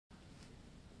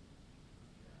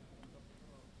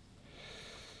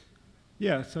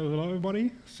Yeah, so hello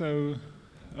everybody. So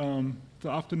the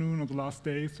afternoon of the last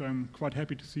day, so I'm quite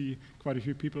happy to see quite a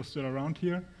few people still around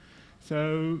here.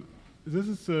 So this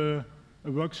is a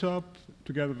workshop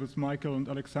together with Michael and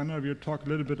Alexander. We'll talk a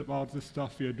little bit about this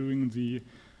stuff we are doing in the,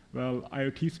 well,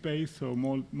 IoT space, so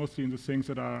mostly in the things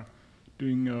that are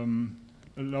doing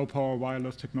low power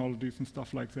wireless technologies and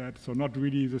stuff like that. So not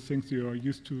really the things you're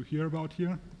used to hear about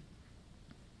here.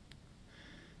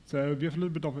 So we have a little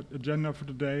bit of an agenda for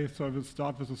today. So I will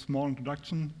start with a small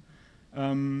introduction.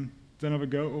 Then I will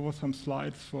go over some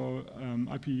slides for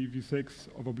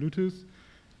IPv6 over Bluetooth.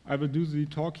 I will do the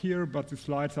talk here, but the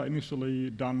slides are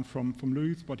initially done from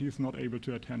Luis, but he's not able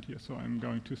to attend here, so I'm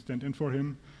going to stand in for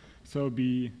him. So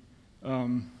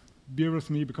bear with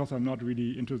me because I'm not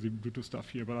really into the Bluetooth stuff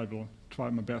here, but I will try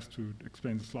my best to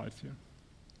explain the slides here.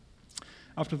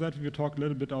 After that, we will talk a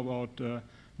little bit about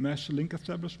mesh link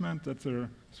establishment. That's a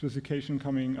specification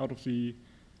coming out of the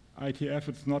IETF.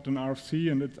 It's not an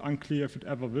RFC, and it's unclear if it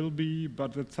ever will be,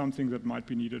 but that's something that might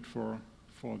be needed for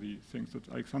the things that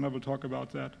Alexander will talk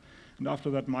about that. And after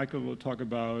that, Michael will talk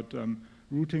about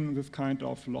routing this kind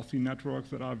of lossy networks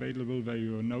that are available where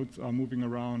your nodes are moving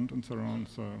around and so on.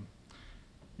 So,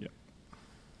 yeah.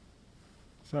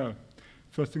 So,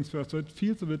 first things first. So it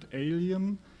feels a bit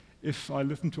alien if I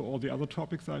listen to all the other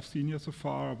topics I've seen here so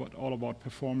far, all about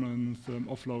performance,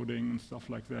 offloading, and stuff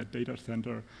like that, data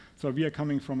center. So we are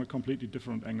coming from a completely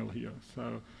different angle here.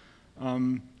 So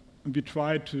we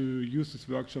try to use this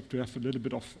workshop to have a little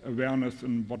bit of awareness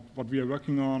in what we are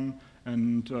working on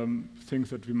and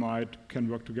things that we can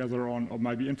work together on, or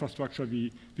maybe infrastructure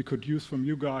we could use from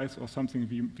you guys, or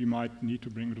something we might need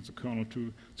to bring into the kernel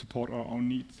to support our own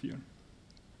needs here.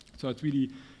 So it's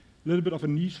really a little bit of a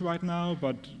niche right now,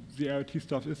 but the IoT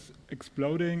stuff is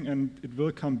exploding, and it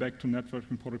will come back to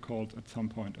networking protocols at some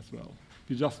point as well.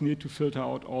 We just need to filter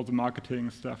out all the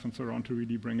marketing stuff and so on to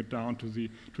really bring it down to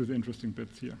the interesting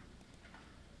bits here.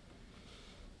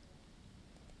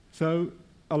 So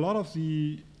a lot of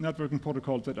the networking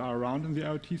protocols that are around in the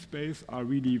IoT space are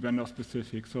really vendor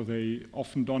specific, so they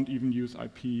often don't even use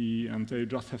IP, and they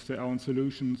just have their own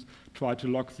solutions, try to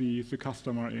lock the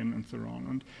customer in and so on.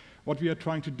 And what we are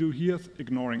trying to do here is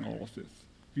ignoring all of this.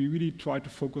 We really try to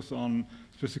focus on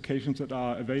specifications that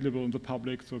are available in the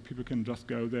public, so people can just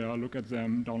go there, look at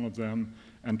them, download them,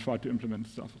 and try to implement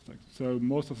stuff. So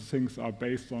most of the things are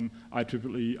based on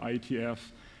IEEE, IETF,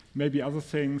 maybe other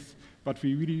things, but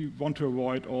we really want to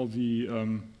avoid all the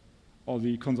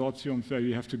consortiums where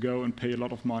you have to go and pay a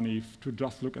lot of money to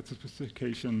just look at the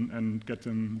specification and get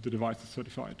the devices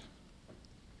certified.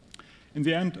 In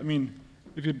the end, I mean,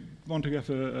 if you want to get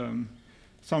a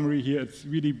summary here, it's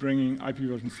really bringing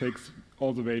IPv6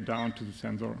 all the way down to the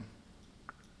sensor.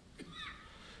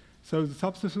 So the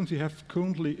subsystems we have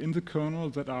currently in the kernel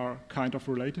that are kind of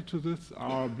related to this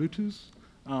are Bluetooth.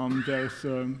 There's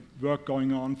work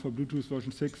going on for Bluetooth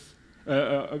version 6,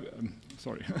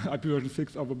 IP version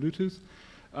 6 over Bluetooth.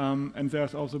 And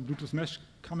there's also Bluetooth mesh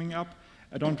coming up.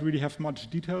 I don't really have much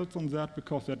details on that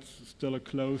because that's still a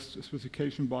closed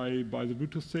specification by the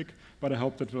Bluetooth SIG, but I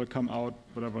hope that will come out,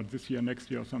 whatever, this year,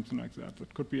 next year, or something like that.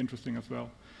 That could be interesting as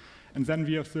well. And then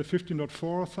we have the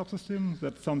 15.4 subsystem.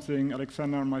 That's something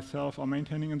Alexander and myself are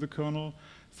maintaining in the kernel.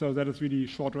 So that is really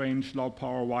short-range,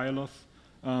 low-power wireless.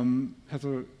 Has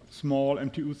a small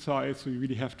MTU size, so you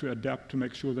really have to adapt to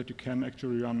make sure that you can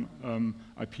actually run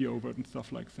IP over it and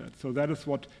stuff like that. So that is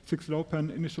what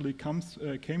 6LoWPAN initially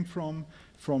came from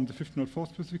the 15.4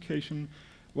 specification.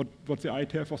 What the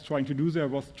IETF was trying to do there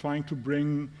was trying to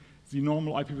bring the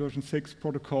normal IP version 6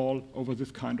 protocol over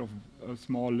this kind of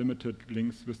small limited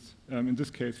links with, in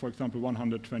this case, for example,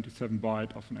 127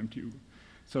 byte of an MTU.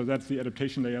 So that's the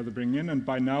adaptation layer they bring in, and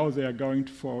by now they are going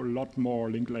for a lot more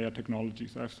link layer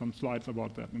technologies. I have some slides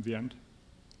about that in the end.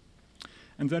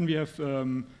 And then we have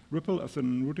Ripple as a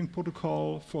routing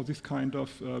protocol for this kind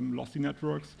of lossy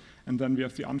networks, and then we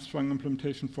have the unstrung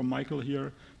implementation from Michael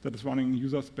here that is running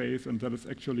user space, and that is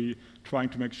actually trying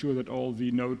to make sure that all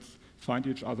the nodes find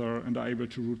each other and are able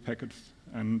to route packets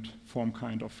and form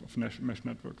kind of mesh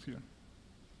networks here.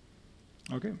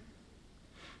 Okay.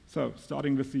 So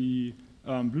starting with the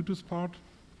Bluetooth part.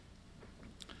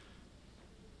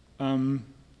 The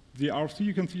RFC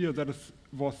you can see here that is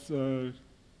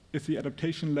the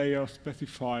adaptation layer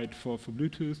specified for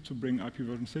Bluetooth to bring IP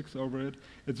version 6 over it.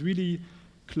 It's really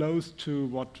close to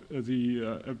what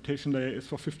the adaptation layer is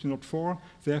for 15.4.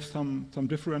 They have some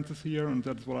differences here, and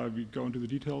that's what I will go into the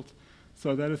details.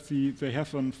 So that is they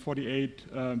have a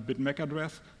 48-bit MAC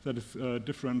address that is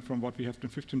different from what we have in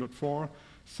 15.4.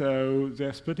 So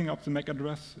they're splitting up the MAC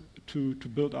address to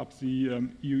build up the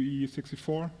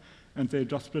EUE64. and they're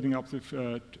just splitting up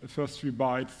the first 3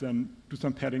 bytes, then do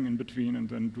some padding in between, and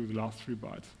then do the last 3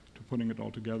 bytes to putting it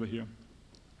all together here.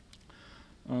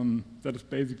 That is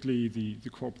basically the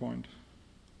core point.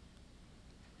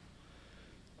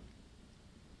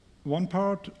 One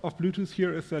part of Bluetooth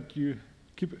here is that you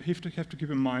have to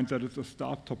keep in mind that it's a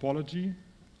start topology.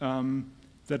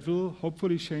 That will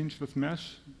hopefully change with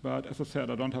mesh, but as I said,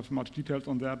 I don't have much details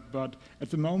on that. But at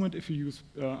the moment, if you use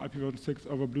IPv6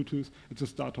 over Bluetooth, it's a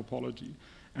star topology.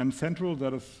 And central,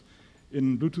 that is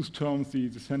in Bluetooth terms, the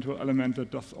central element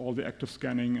that does all the active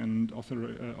scanning and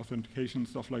authentication,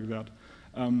 stuff like that.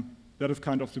 That is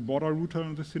kind of the border router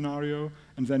in this scenario,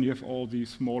 and then you have all these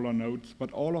smaller nodes,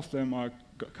 but all of them are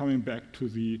coming back to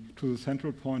the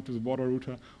central point, to the border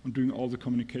router, and doing all the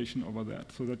communication over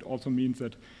that. So that also means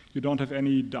that you don't have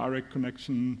any direct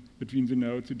connection between the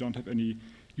nodes, you don't have any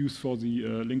use for the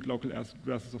link local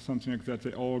addresses or something like that.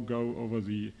 They all go over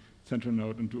the central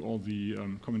node and do all the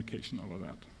communication over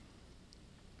that.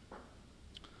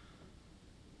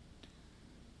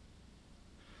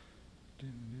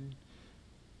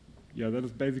 Yeah, that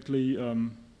is basically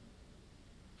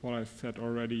what I said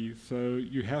already. So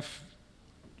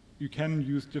you can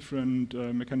use different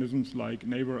mechanisms like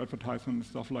neighbor advertisement and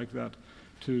stuff like that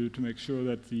to make sure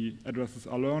that the addresses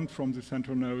are learned from the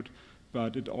central node,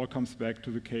 but it all comes back to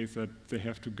the case that they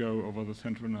have to go over the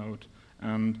central node.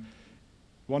 And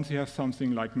once you have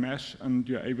something like mesh and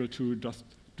you're able to just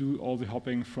do all the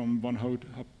hopping from one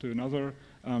hop to another,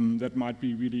 that might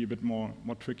be really a bit more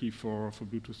tricky for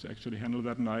Bluetooth to actually handle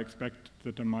that, and I expect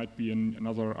that there might be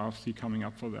another RFC coming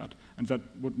up for that. And that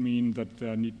would mean that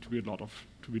there need to be a lot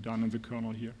to be done in the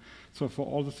kernel here. So for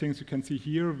all the things you can see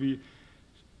here,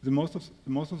 most of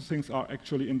the things are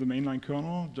actually in the mainline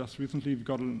kernel. Just recently we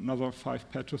got another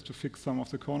 5 patches to fix some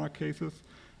of the corner cases,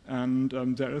 and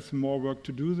there is more work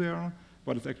to do there,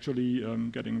 but it's actually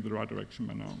getting in the right direction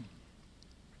by now.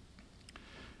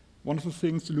 One of the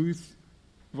things Luis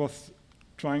was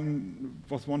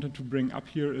wanted to bring up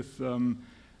here is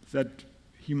that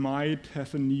he might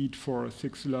have a need for a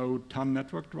 6-low TAN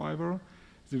network driver.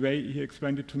 The way he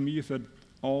explained it to me is that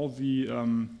all the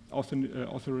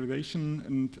authorization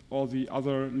and all the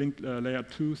other link layer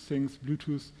 2 things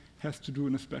Bluetooth has to do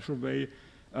in a special way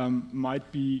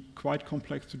might be quite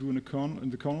complex to do in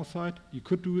the kernel side. You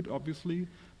could do it, obviously,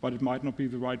 but it might not be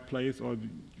the right place, or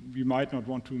we might not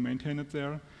want to maintain it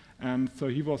there. And so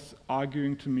he was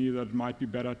arguing to me that it might be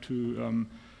better to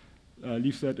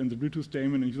leave that in the Bluetooth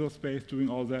daemon and user space, doing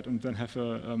all that, and then have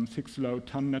a 6-low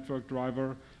TAN network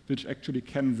driver, which actually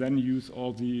can then use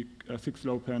all the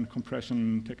 6-low-pan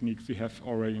compression techniques we have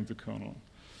already in the kernel.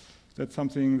 That's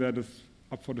something that is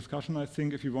up for discussion, I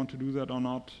think, if you want to do that or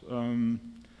not.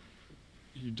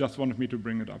 He just wanted me to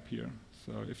bring it up here.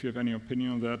 So if you have any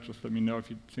opinion on that, just let me know.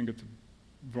 If you think it's a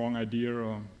wrong idea,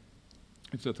 or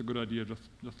if that's a good idea, just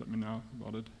let me know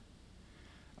about it.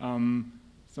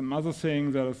 Some other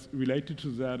thing that is related to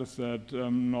that is that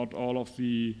not all of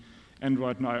the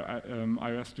Android and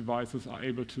iOS devices are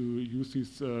able to use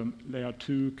this layer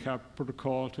 2 CAP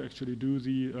protocol to actually do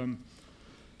the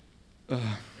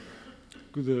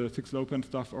 6-low-pan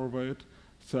stuff over it.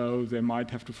 So they might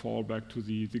have to fall back to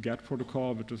the GET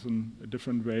protocol, which is a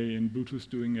different way in Bluetooth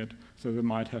doing it. So they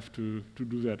might have to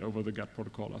do that over the GET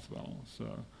protocol as well. So,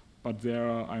 but there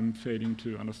I'm failing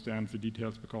to understand the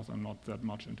details because I'm not that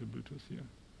much into Bluetooth here.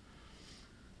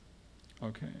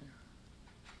 Okay.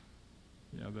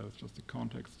 Yeah, that's just the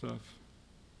context stuff.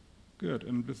 Good,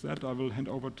 and with that I will hand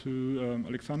over to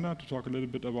Alexander to talk a little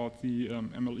bit about the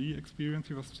MLE experience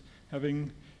he was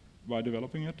having while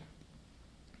developing it.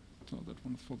 So that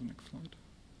one's for the next slide.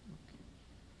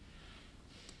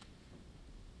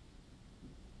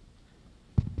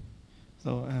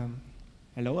 So,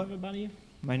 hello everybody.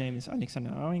 My name is Alexander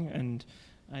Aring, and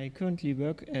I currently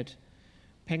work at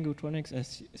Pengutronics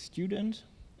as a student,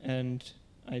 and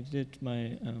I did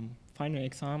my final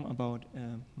exam about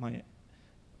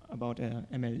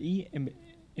MLE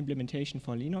implementation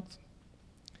for Linux,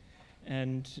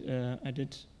 and I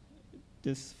did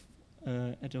this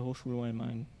at the Hochschule in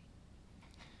Main.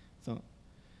 So,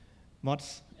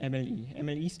 what's MLE?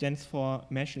 MLE stands for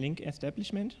Mesh Link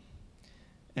Establishment,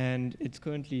 and it's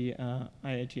currently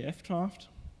IATF draft,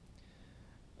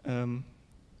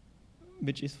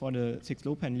 which is for the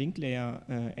 6-low-pan link layer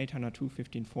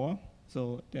 802.15.4.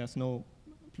 So there's no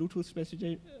Bluetooth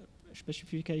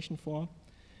specification for,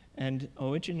 and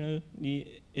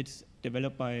originally it's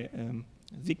developed by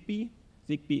Zigbee.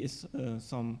 Zigbee is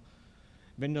some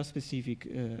vendor-specific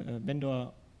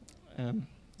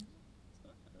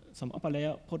some upper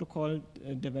layer protocol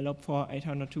developed for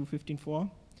 802.15.4,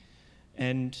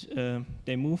 and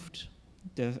they moved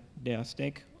their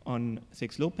stack on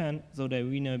 6LoWPAN, so they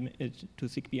renamed it to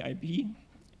Zigbee IP,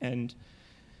 and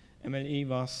MLE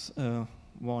was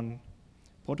one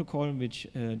protocol which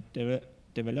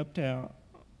developed there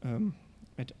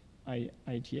at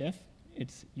IETF.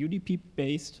 It's UDP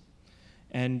based,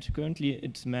 and currently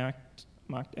it's marked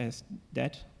as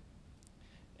dead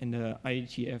in the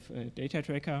IETF data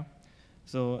tracker.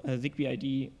 So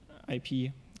Zigbee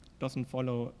IP doesn't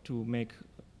follow to make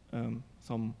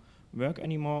some work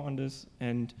anymore on this,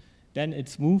 and then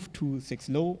it's moved to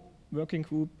 6Low working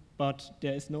group, but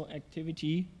there is no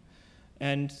activity,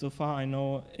 and so far I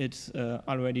know it's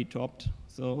already dropped.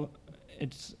 So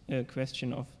it's a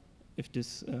question of if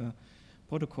this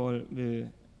protocol will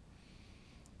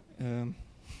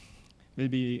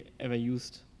be ever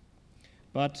used.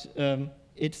 But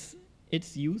it's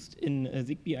used in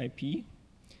Zigbee IP,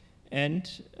 and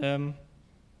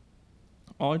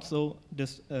also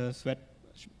this thread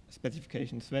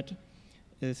specification. Thread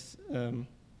is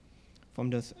from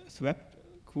the SWAP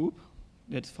group.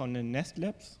 That's from the Nest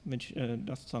Labs, which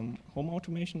does some home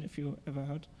automation, if you ever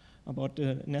heard about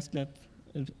the Nest Lab.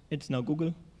 It's now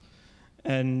Google.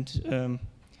 And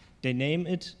they name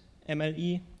it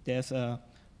MLE. There's a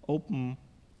open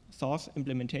source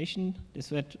implementation. The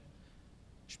thread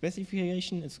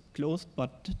specification is closed,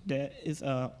 but there is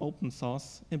a open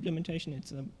source implementation.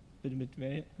 It's a bit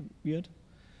very weird.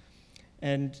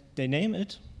 And they name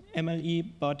it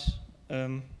MLE, but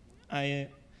I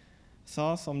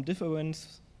saw some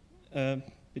difference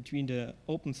between the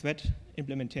open thread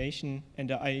implementation and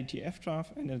the IETF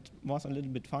draft, and it was a little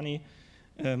bit funny.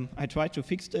 I tried to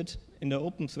fix it in the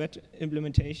open thread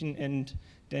implementation, and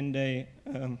then they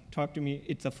talked to me,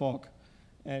 it's a fork.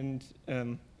 And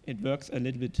it works a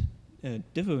little bit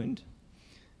different.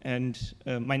 And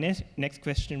my next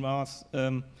question was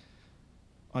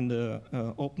on the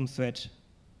open thread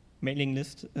mailing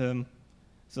list.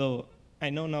 So I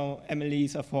know now MLE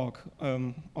is a fork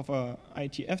of a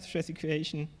IETF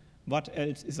specification. What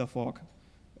else is a fork?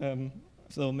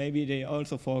 So maybe they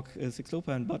also fork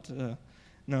 6LoWPAN, but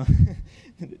no,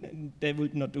 they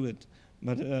would not do it.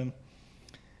 But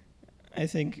I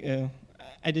think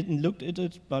I didn't look at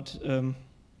it, but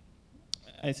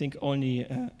I think only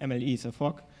MLE is a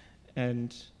fork,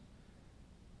 and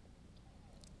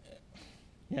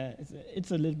yeah,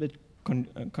 it's a little bit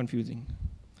confusing.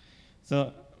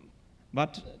 So,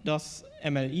 what does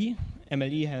MLE?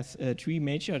 MLE has 3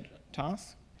 major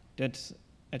tasks. That's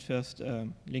at first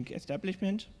link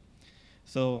establishment.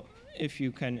 So, if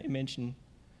you can imagine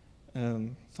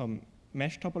some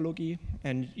mesh topology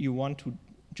and you want to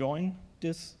join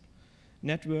this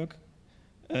network,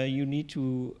 you need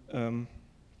to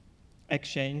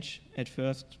exchange at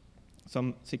first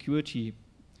some security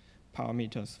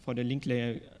parameters for the link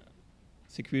layer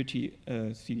security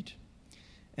seed.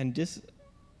 And this,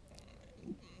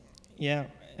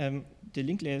 the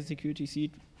link layer security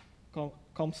seed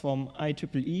comes from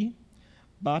IEEE,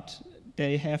 but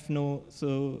they have no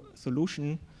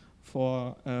solution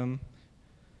for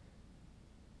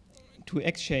to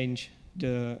exchange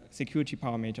the security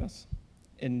parameters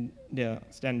in their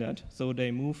standard. So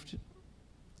they moved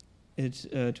it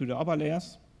to the upper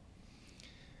layers.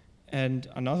 And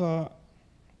another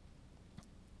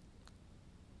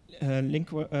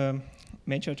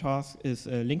major task is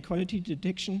link quality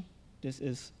detection. This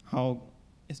is how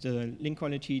is the link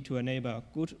quality to a neighbor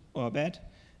good or bad.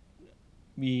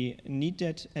 We need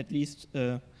that at least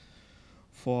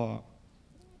for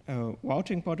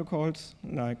routing protocols,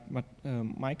 like what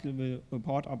Michael will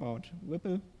report about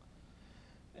Ripple.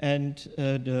 And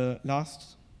the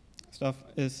last stuff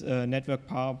is network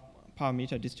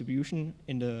parameter distribution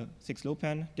in the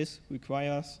 6LoWPAN. This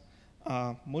requires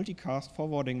a multicast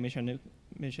forwarding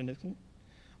mechanism,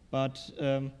 but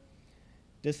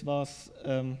this was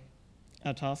a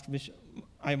task which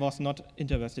I was not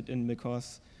interested in,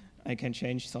 because I can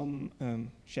change some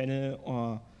channel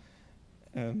or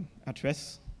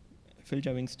address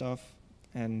filtering stuff,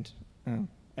 and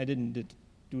I didn't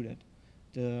do that.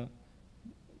 The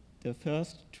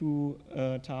first 2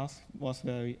 tasks was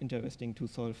very interesting to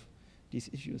solve these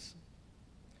issues,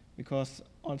 because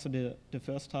also the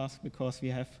first task, because we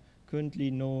have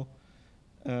currently no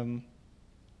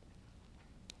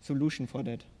solution for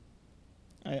that.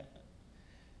 I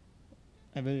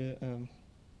will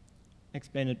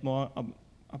explain it more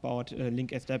about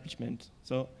link establishment.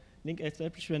 So link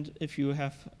establishment, if you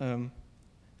have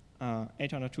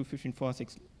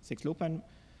 802.15.4.6LoWPAN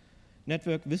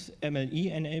network with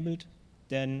MLE enabled,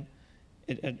 then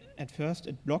at first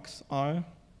it blocks all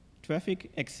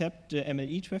traffic except the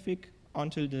MLE traffic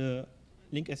until the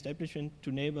link establishment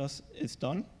to neighbors is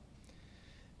done.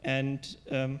 And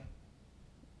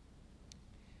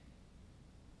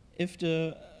if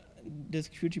the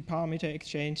security parameter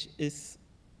exchange is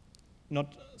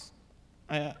not,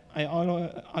 I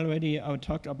already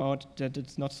talked about that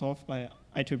it's not solved by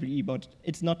IEEE, but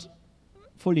it's not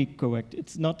fully correct.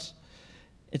 It's not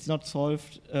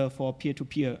solved for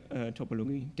peer-to-peer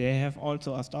topology. They have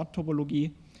also a start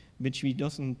topology, which we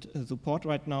doesn't support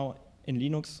right now in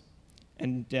Linux,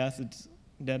 and that's it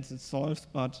solved,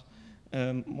 but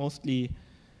mostly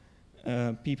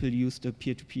people use the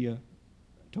peer-to-peer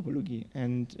topology.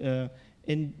 And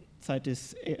inside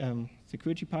this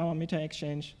security parameter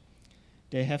exchange,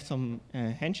 they have some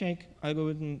handshake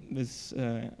algorithm with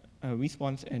a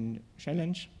response and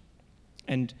challenge.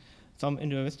 And some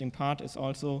interesting part is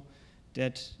also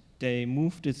that they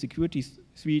move the security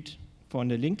suite from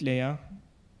the link layer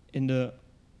in the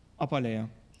upper layer.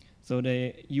 So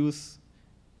they use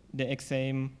the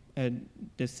same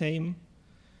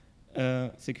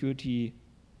security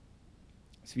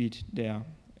suite there.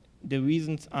 The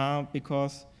reasons are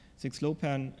because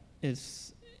 6LoWPAN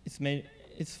is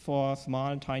for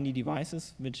small, tiny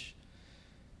devices with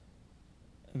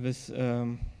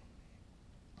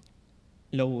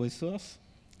low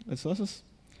resources,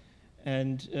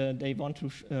 and they want to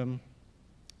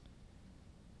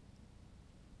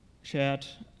share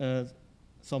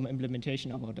some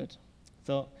implementation about it.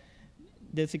 So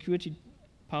the security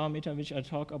parameter which I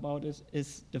talk about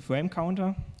is the frame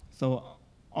counter. So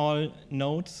all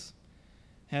nodes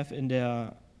have in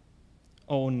their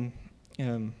own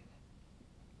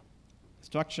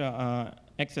structure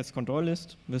access control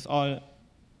list with all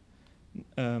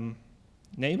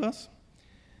neighbors,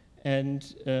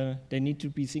 and they need to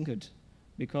be synced,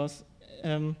 because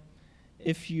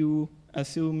if you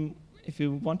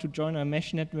want to join a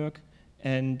mesh network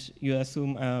and you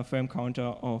assume a frame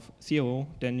counter of 0,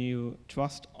 then you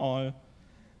trust all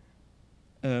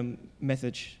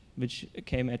message which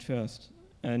came at first.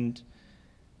 And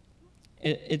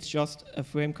it's just a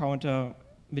frame counter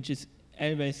which is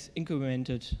always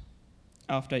incremented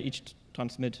after each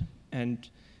transmit. And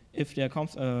if there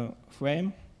comes a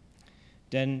frame,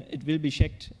 then it will be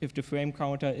checked if the frame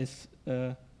counter is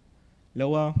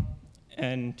lower,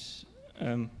 and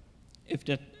if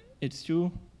that it's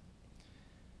true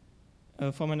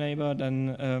from a neighbor,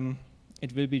 then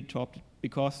it will be dropped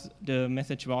because the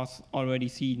message was already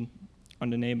seen on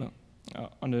the neighbor,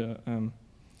 on the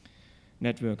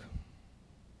network.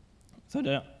 So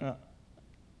the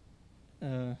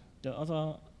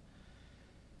other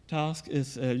task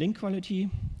is link quality.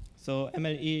 So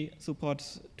MLE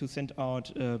supports to send out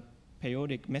a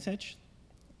periodic message.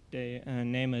 They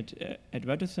name it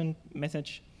advertisement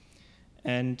message.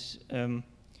 And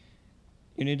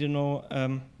you need to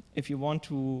know if you want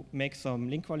to make some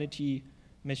link quality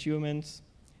measurements,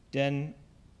 then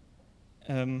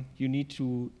you need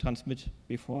to transmit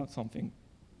before something.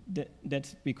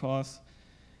 That's because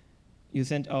you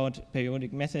send out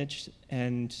periodic message,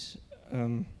 and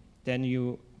then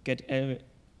you get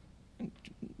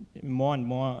more and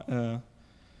more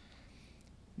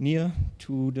near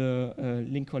to the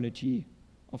link quality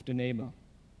of the neighbor.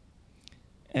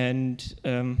 And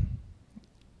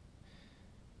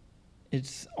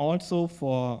it's also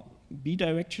for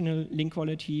bidirectional link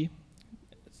quality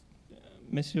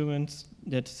measurements.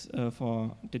 That's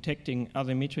for detecting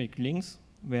asymmetric links,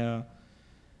 where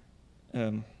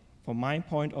from my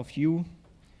point of view,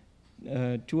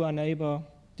 to a neighbor,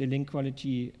 the link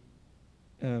quality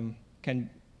can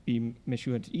be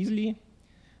measured easily,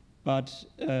 but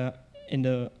in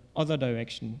the other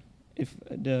direction, if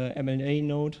the MLA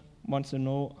node wants to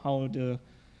know how the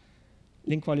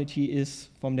link quality is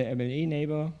from the MLA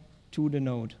neighbor to the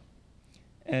node.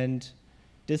 And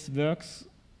this works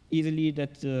easily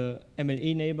that the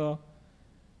MLA neighbor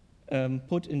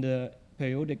put in the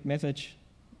periodic message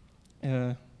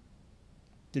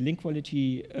the link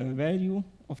quality value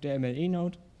of the MLA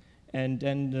node, and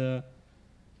then the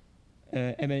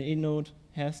MLA node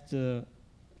has the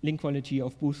link quality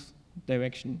of both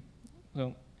direction.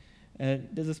 So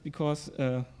this is because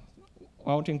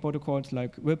routing protocols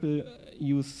like Ripple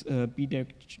use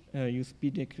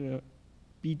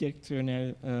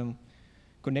bidirectional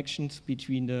connections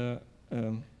between the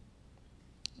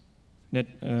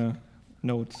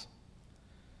nodes.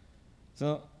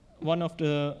 So one of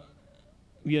the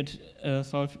weird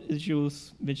solved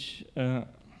issues which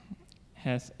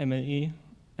has MLE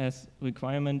as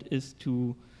requirement is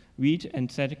to read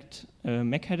and select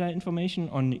MAC header information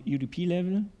on UDP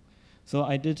level. So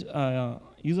I did a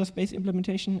user space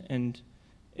implementation, and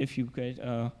if you create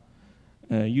a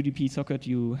UDP socket,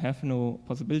 you have no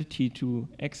possibility to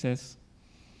access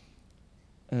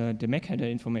the MAC header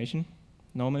information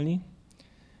normally,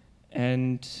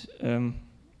 and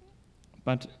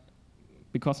but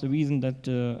because the reason that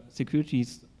the security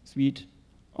suite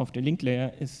of the link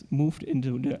layer is moved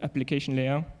into the application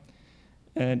layer,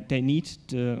 they need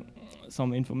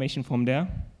some information from there.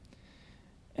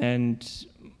 And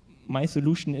my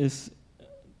solution is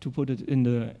to put it in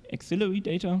the auxiliary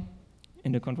data,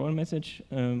 in the control message,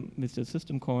 with the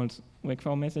system calls wake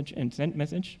message and send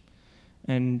message.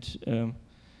 And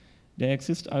there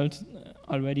exists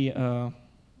already a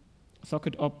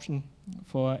socket option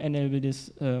for enable this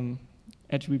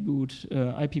attribute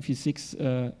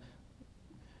IPv6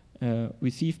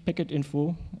 receive packet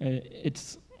info.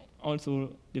 It's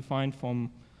also defined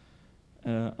from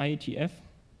IETF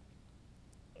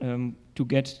to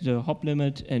get the hop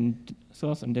limit and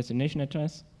source and destination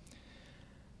address.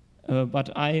 But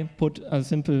I put a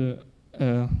simple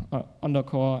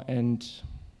underscore and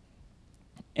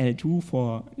L2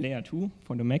 for layer 2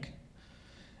 for the MAC.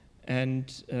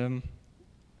 And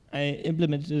I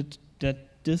implemented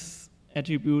that this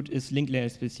attribute is link layer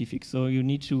specific. So you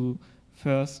need to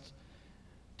first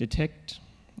detect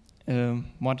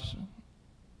what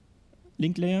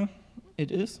link layer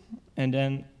it is, and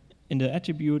then in the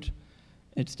attribute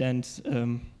it stands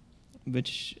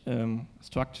which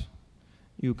struct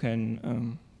you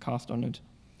can cast on it.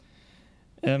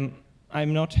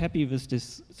 I'm not happy with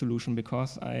this solution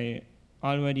because I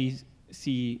already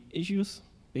see issues,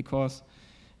 because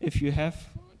if you have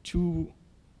two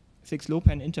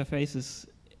 6LoWPAN interfaces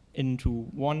into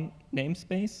one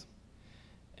namespace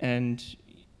and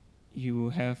you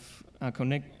have a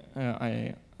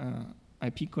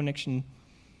IP connection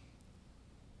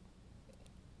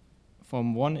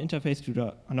from one interface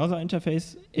to another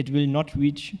interface, it will not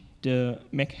reach the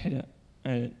MAC header,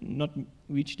 not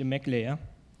reach the MAC layer.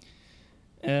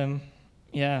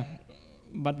 Yeah,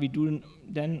 what we do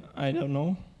then, I don't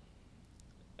know.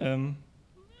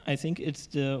 I think it's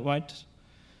the right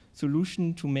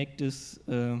solution to make this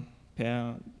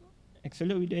per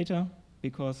auxiliary data,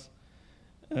 because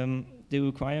the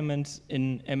requirements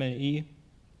in MLE,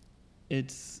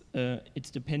 it's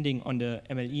depending on the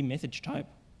MLE message type.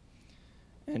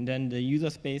 And then the user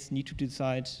space need to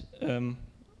decide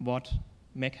what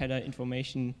MAC header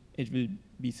information it will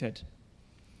be set.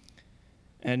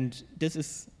 And this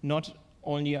is not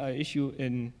only an issue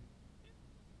in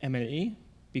MLE,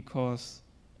 because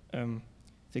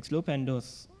 6LoWPAN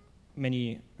does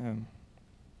many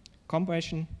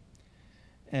compression,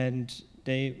 and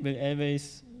they will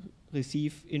always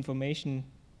receive information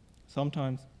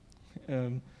sometimes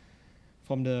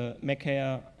from the MAC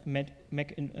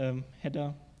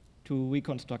header to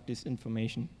reconstruct this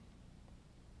information.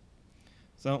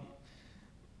 So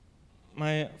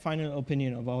my final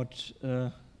opinion about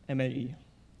MLE.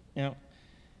 Yeah,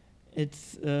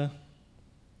 it's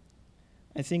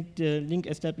I think the link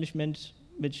establishment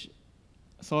which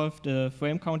solved the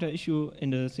frame counter issue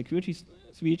in the security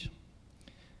suite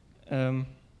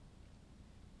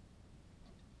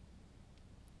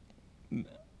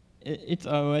it's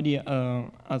already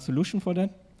a solution for that,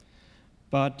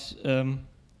 but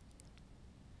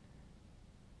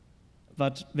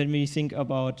when we think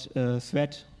about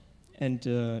threat and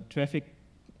traffic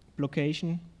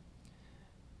blockation,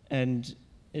 and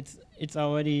it's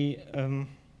already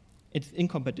it's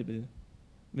incompatible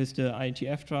with the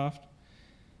IETF draft.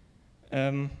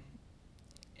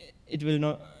 It will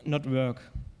not work,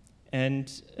 and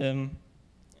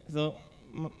so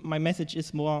my message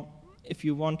is more: if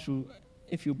you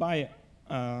buy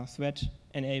a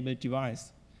threat-enabled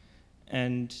device,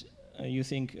 and you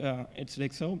think it's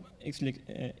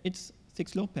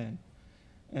 6LoWPAN,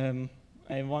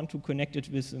 I want to connect it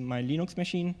with my Linux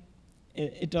machine.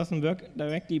 It doesn't work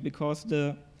directly because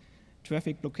the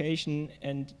traffic blockation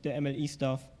and the MLE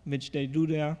stuff which they do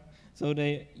there, so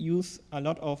they use a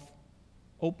lot of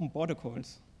open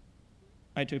protocols,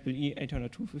 IEEE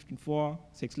 802.15.4,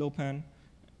 6LoWPAN,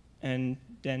 and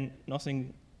then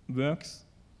nothing works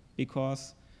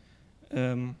because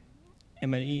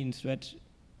MLE and threat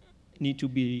need to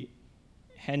be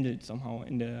handled somehow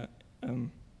in the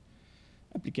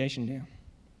application there.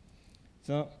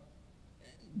 So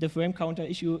the frame counter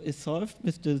issue is solved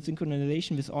with the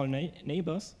synchronization with all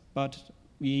neighbors, but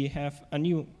we have a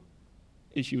new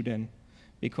issue then,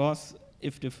 because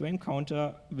if the frame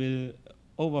counter will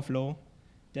overflow,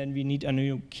 then we need a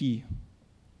new key.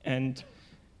 And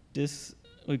this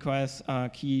requires a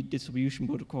key distribution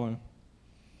protocol,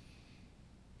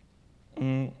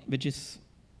 which is,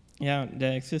 yeah,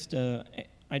 there exists a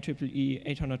IEEE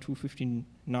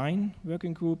 802.15.9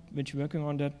 working group which is working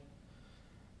on that,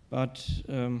 but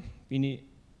we need,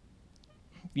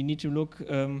 we need to look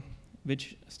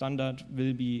which standard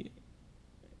will be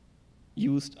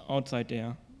used outside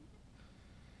there.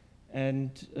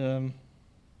 And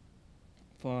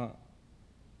for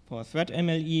thread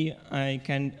MLE, I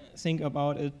can think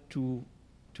about it to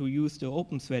use the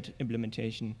OpenThread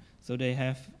implementation. So they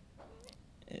have,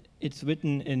 it's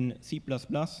written in C++,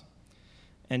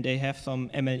 and they have some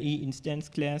MLE instance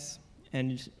class,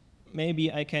 and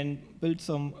maybe I can build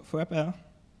some wrapper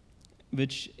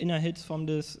which inherits from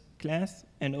this class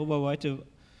and overwrite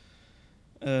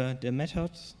the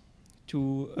methods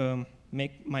to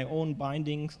make my own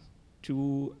bindings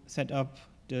to set up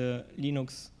the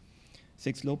Linux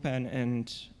 6LoWPAN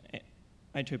and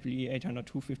IEEE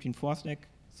 802.15.4 stack.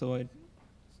 So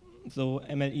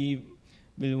MLE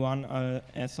will run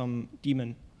as some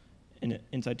daemon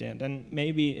inside there. Then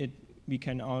maybe we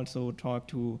can also talk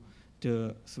to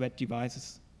the thread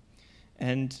devices.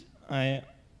 And I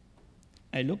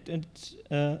looked at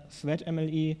thread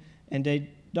MLE, and they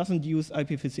doesn't use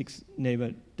IPv6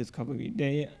 neighbor discovery.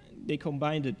 They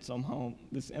combined it somehow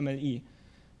with MLE,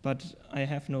 but I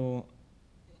have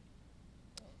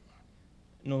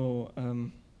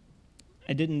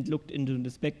I didn't look into the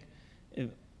spec.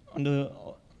 On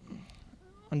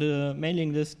the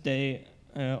mailing list, they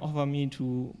offer me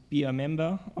to be a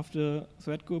member of the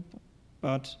thread group,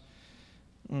 but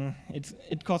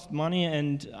it costs money,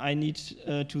 and I need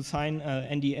to sign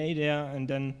an NDA there, and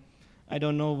then I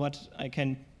don't know what I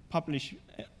can publish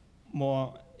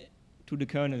more to the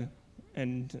kernel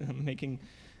and making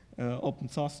open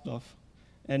source stuff.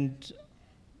 And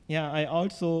yeah, I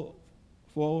also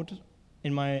wrote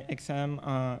in my exam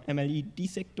MLE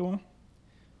dissector.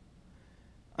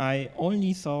 I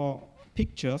only saw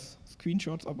pictures,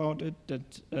 screenshots about it,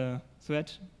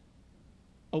 that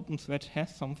OpenThread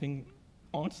has something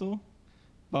also,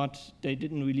 but they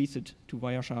didn't release it to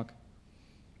Wireshark.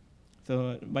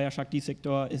 So Wireshark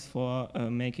dissector is for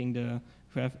making the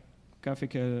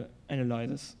graphical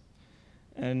analysis.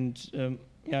 And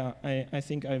yeah, I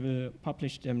think I will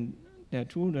publish them there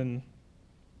too. Then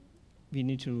we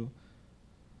need to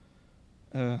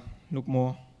look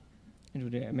more into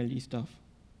the MLE stuff.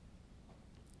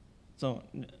 So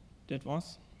that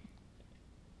was.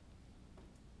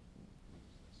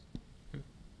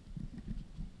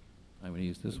 I'm going to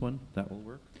use this one. That will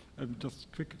work.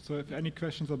 Just quick, so if any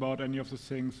questions about any of the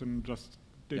things, and just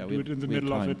do it in the we have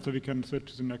middle of time. it, so we can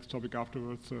switch to the next topic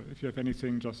afterwards. So if you have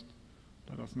anything, just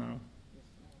let us know.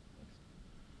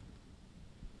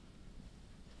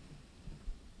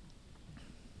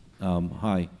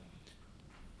 Hi.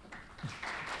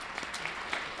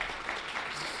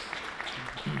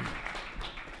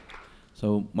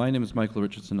 So my name is Michael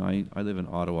Richardson. I live in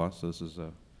Ottawa, so this is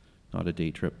not a day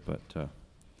trip, but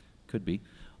could be.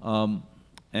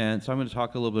 And so I'm going to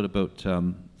talk a little bit about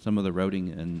some of the routing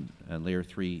and layer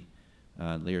 3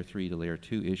 to layer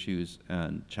 2 issues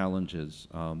and challenges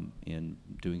in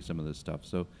doing some of this stuff.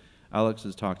 So Alex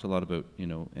has talked a lot about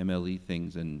MLE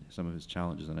things and some of his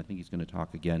challenges, and I think he's going to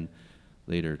talk again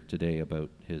later today about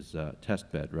his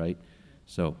test bed, right?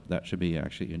 So that should be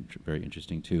actually very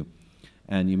interesting too.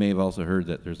 And you may have also heard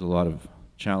that there's a lot of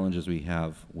challenges we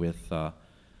have with a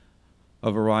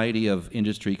variety of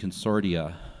industry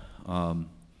consortia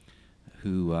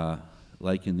who,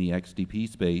 like in the XDP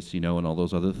space, and all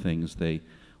those other things, they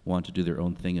want to do their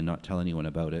own thing and not tell anyone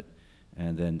about it,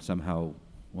 and then somehow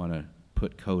want to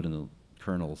put code in the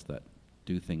kernels that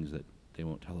do things that they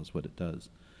won't tell us what it does.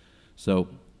 So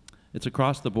it's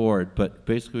across the board, but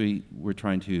basically we're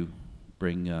trying to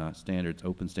bring standards,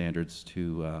 open standards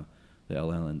to the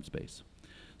LLN space.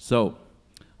 So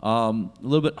a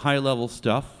little bit high level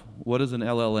stuff. What is an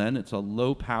LLN? It's a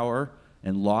low power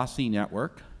and lossy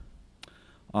network.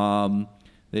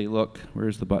 They look,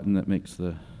 where's the button that makes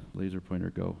the laser pointer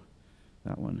go?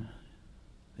 That one.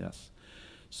 Yes.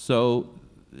 So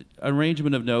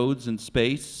arrangement of nodes in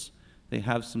space. They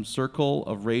have some circle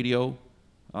of radio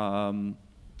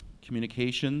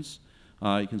communications.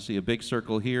 You can see a big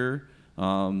circle here.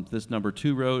 This number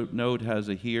 2 node has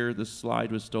a here. This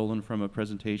slide was stolen from a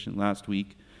presentation last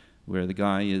week where the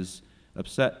guy is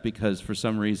upset because for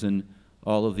some reason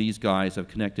all of these guys have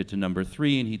connected to number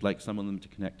 3 and he'd like some of them to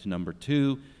connect to number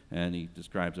 2, and he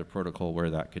describes a protocol where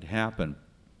that could happen.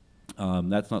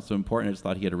 That's not so important. I just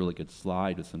thought he had a really good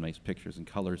slide with some nice pictures and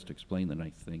colors to explain the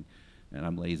nice thing, and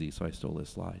I'm lazy, so I stole this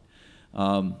slide.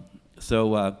 But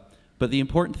the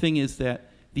important thing is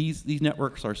that these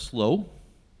networks are slow,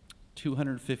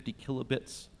 250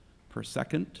 kilobits per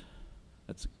second.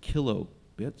 That's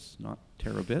kilobits, not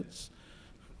terabits.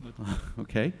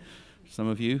 Okay, some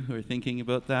of you who are thinking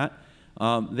about that.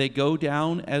 They go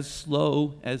down as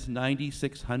slow as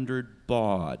 9600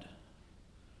 baud.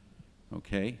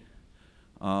 Okay?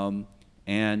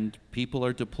 And people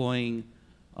are deploying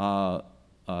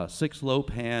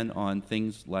 6-low-pan on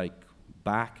things like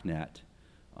BACnet,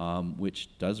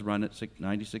 which does run at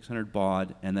 9600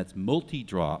 baud, and that's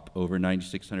multi-drop over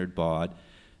 9600 baud.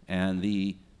 And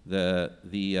the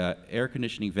air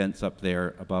conditioning vents up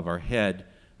there above our head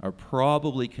are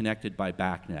probably connected by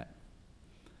BACnet,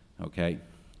 okay?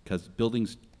 Because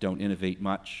buildings don't innovate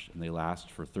much, and they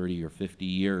last for 30 or 50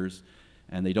 years,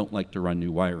 and they don't like to run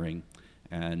new wiring.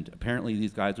 And apparently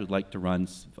these guys would like to run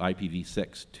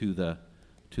IPv6 to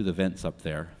the vents up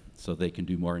there so they can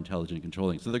do more intelligent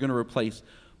controlling. So they're going to replace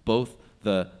both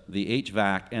the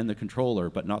HVAC and the controller,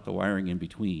 but not the wiring in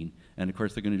between. And of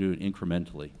course, they're going to do it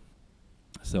incrementally.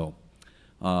 So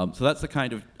that's the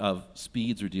kind of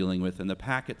speeds we're dealing with. And the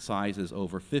packet sizes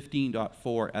over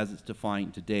 15.4 as it's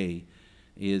defined today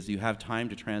is you have time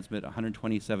to transmit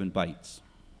 127 bytes.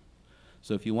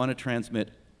 So if you want to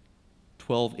transmit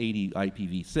 1280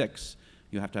 IPv6,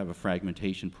 you have to have a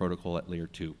fragmentation protocol at layer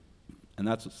 2. And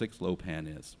that's what 6-low-pan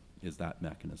is that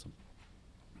mechanism.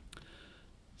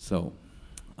 So,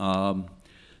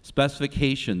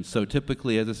 specifications. So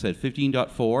typically, as I said,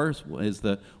 15.4 is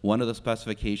one of the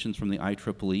specifications from the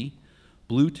IEEE.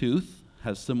 Bluetooth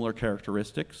has similar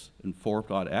characteristics in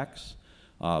 4.x.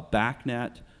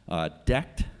 BACnet,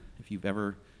 DECT, if you've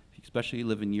ever, especially you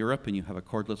live in Europe and you have a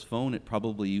cordless phone, it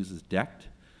probably uses DECT.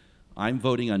 I'm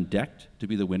voting on DECT to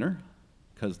be the winner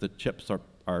because the chips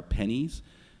are pennies.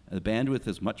 The bandwidth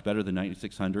is much better than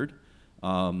 9600.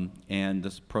 And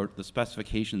the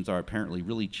specifications are apparently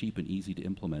really cheap and easy to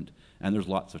implement, and there's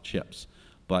lots of chips.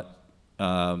 But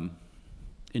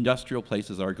industrial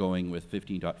places are going with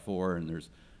 15.4, and there's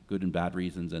good and bad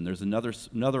reasons. And there's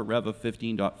another rev of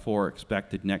 15.4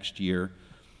 expected next year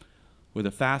with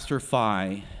a faster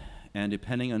PHY, and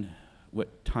depending on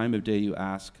what time of day you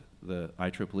ask the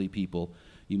IEEE people,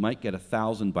 you might get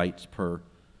 1,000 bytes per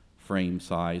frame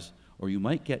size, or you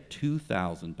might get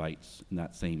 2,000 bytes in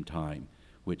that same time,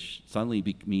 which suddenly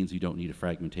means you don't need a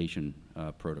fragmentation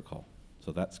protocol.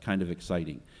 So that's kind of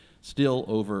exciting. Still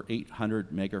over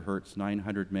 800 megahertz,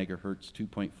 900 megahertz,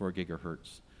 2.4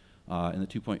 gigahertz. In the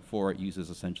 2.4, it uses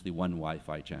essentially one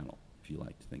Wi-Fi channel, if you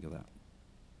like to think of that.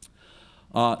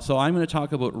 So I'm going to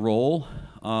talk about role.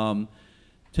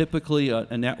 Typically,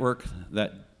 a network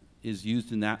that is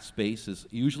used in that space is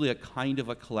usually a kind of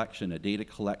a collection, a data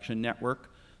collection network.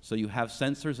 So you have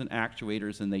sensors and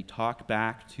actuators, and they talk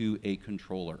back to a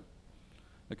controller.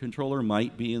 The controller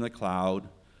might be in the cloud,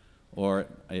 or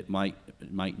it might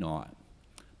not.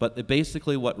 But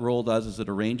basically what role does is it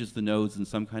arranges the nodes in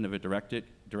some kind of a directed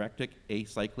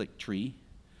acyclic tree.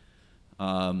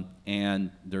 And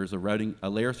there's a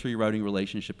layer 3 routing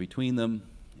relationship between them,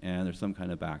 and there's some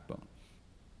kind of backbone.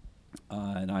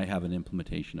 And I have an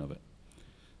implementation of it.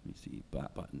 Let me see,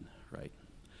 that button, right.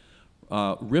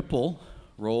 Ripple.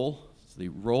 Role,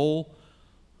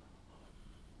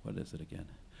 what is it again?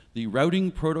 The routing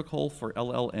protocol for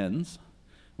LLNs.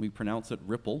 We pronounce it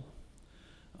Ripple.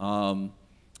 As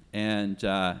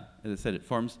I said, it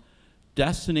forms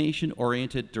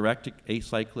destination-oriented directed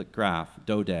acyclic graph,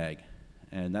 DODAG.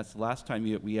 And that's the last time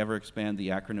we ever expand the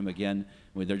acronym again.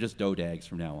 They're just DODAGs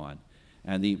from now on.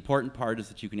 And the important part is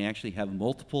that you can actually have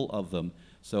multiple of them.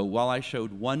 So while I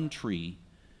showed one tree,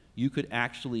 you could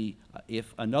actually,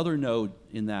 if another node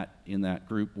in that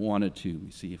group wanted to, let me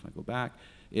see if I go back,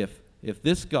 if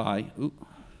this guy,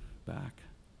 back,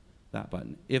 that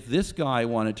button, if this guy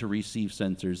wanted to receive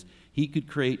sensors, he could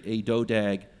create a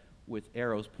DODAG with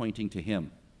arrows pointing to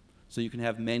him. So you can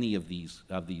have many of these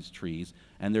trees,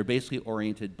 and they're basically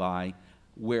oriented by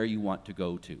where you want to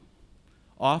go to.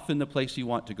 Often the place you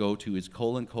want to go to is :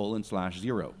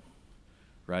 /0,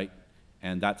 right?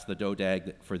 And that's the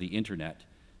DODAG for the internet.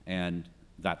 And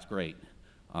that's great.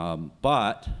 And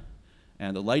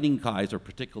the lighting guys are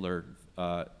particularly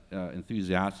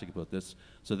enthusiastic about this.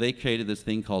 So they created this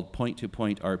thing called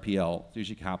point-to-point RPL. It's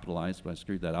usually capitalized, but I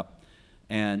screwed that up.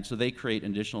 And so they create an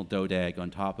additional DODAG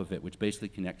on top of it, which basically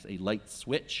connects a light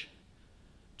switch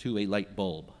to a light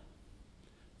bulb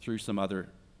through some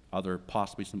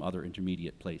possibly some other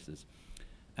intermediate places.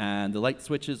 And the light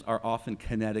switches are often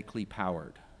kinetically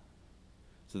powered.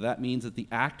 So that means that the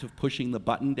act of pushing the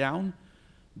button down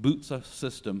boots a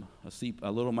system,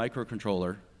 a little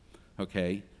microcontroller,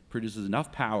 okay, produces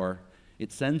enough power,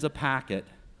 it sends a packet,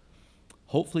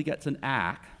 hopefully gets an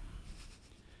ACK,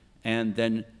 and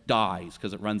then dies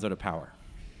because it runs out of power.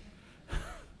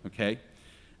 Okay?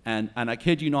 And I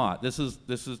kid you not, this is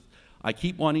I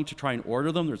keep wanting to try and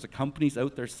order them. There's companies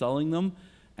out there selling them,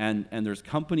 and there's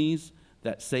companies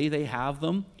that say they have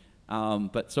them,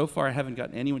 but so far I haven't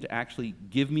gotten anyone to actually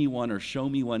give me one or show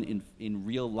me one in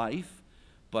real life.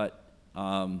 But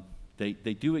they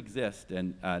do exist,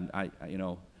 and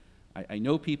I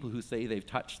know people who say they've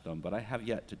touched them, but I have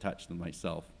yet to touch them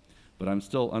myself. But I'm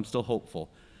still hopeful.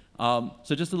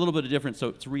 So just a little bit of difference. So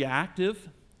it's reactive.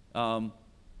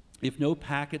 If no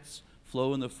packets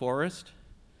flow in the forest,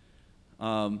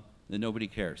 then nobody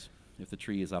cares if the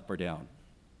tree is up or down.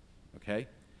 Okay?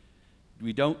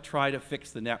 We don't try to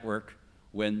fix the network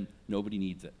when nobody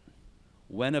needs it.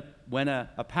 When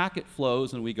a packet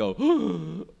flows and we go,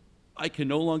 oh, I can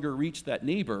no longer reach that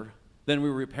neighbor, then we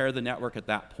repair the network at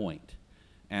that point.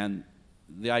 And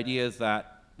the idea is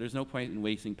that there's no point in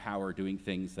wasting power doing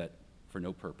things that for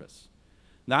no purpose.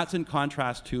 And that's in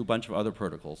contrast to a bunch of other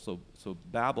protocols. So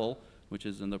Babel, which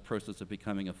is in the process of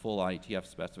becoming a full IETF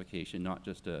specification, not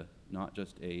just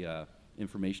a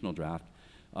informational draft,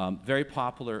 very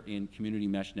popular in community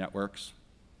mesh networks.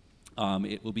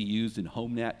 It will be used in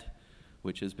HomeNet,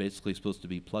 which is basically supposed to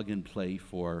be plug and play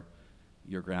for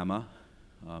your grandma.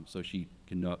 So he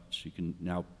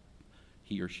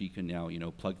or she can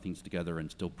now plug things together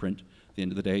and still print at the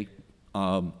end of the day.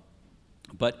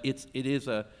 But it is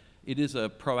a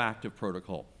proactive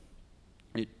protocol.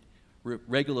 It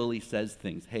regularly says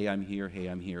things. Hey, I'm here. Hey,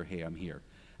 I'm here. Hey, I'm here.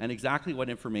 And exactly what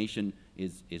information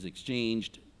is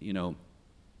exchanged,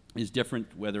 is different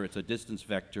whether it's a distance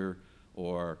vector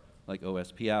or like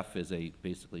OSPF is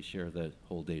basically share the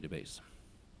whole database.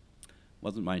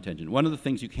 Wasn't my intention. One of the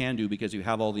things you can do, because you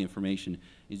have all the information,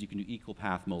 is you can do equal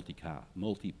path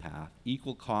multipath,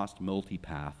 equal cost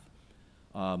multipath.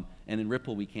 And in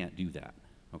Ripple, we can't do that,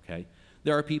 okay?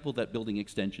 There are people that building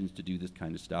extensions to do this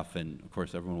kind of stuff, and of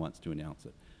course, everyone wants to announce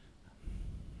it.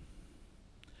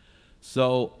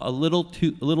 So a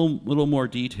little more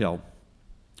detail.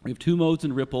 We have two modes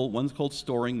in Ripple. One's called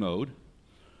storing mode.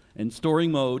 In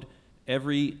storing mode,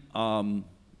 every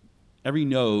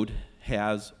node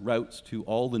has routes to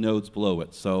all the nodes below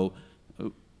it. So,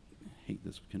 oh, hate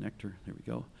this connector. There we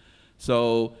go.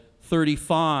 So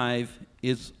 35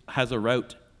 has a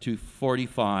route to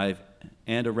 45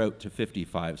 and a route to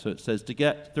 55. So it says to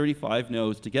get 35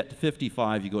 nodes, to get to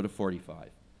 55, you go to 45.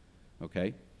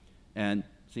 Okay? And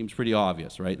seems pretty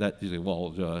obvious, right? That you say,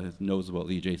 well, knows about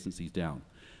the adjacencies down.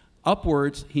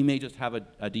 Upwards, he may just have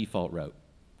a default route.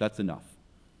 That's enough.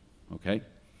 Okay?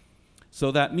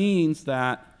 So that means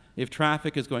that if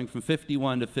traffic is going from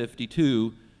 51 to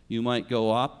 52, you might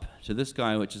go up to this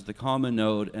guy, which is the common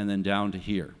node, and then down to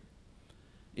here.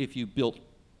 If you built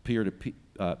P2P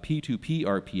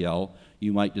RPL,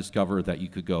 you might discover that you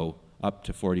could go up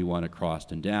to 41 across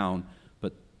and down,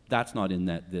 but that's not in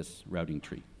this routing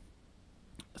tree.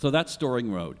 So that's storing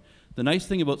mode. The nice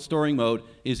thing about storing mode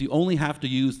is you only have to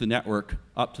use the network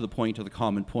up to the point of the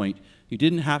common point. You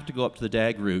didn't have to go up to the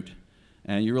DAG route,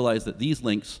 and you realize that these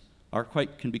links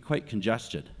can be quite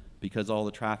congested because all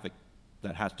the traffic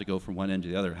that has to go from one end to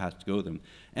the other has to go to them.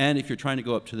 And if you're trying to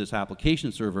go up to this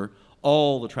application server,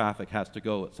 all the traffic has to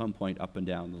go at some point up and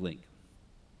down the link.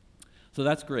 So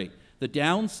that's great. The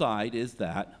downside is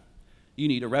that you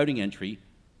need a routing entry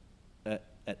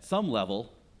at some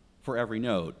level for every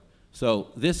node. So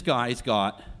this guy's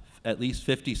got at least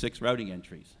 56 routing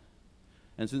entries.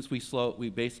 And since we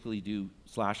basically do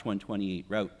 /128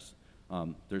 routes,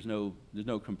 there's no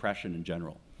compression in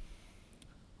general.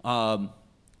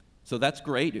 So that's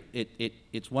great.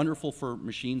 It's wonderful for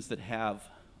machines that have,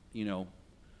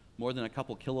 more than a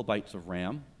couple kilobytes of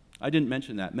RAM. I didn't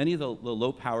mention that. Many of the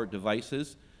low-powered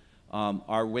devices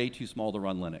are way too small to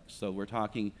run Linux. So we're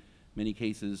talking, many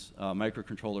cases,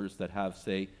 microcontrollers that have,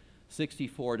 say,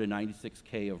 64 to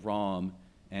 96K of ROM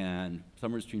and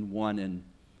somewhere between 1 and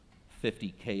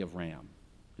 50K of RAM,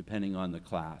 depending on the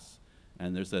class.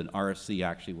 And there's an RFC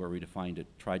actually where we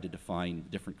tried to define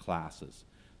different classes.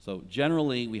 So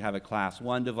generally, we have a class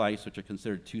 1 device, which are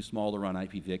considered too small to run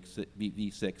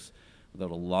IPv6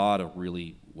 without a lot of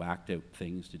really whacked out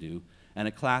things to do, and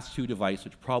a class 2 device,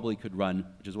 which probably could run,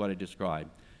 which is what I described.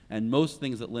 And most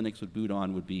things that Linux would boot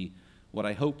on would be what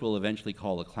I hope we'll eventually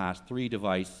call a class 3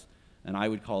 device, and I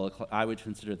would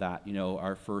consider that,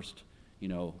 our first,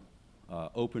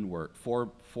 open work,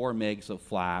 4 megs of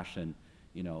flash and,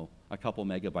 a couple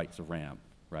megabytes of RAM,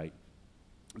 right?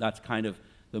 That's kind of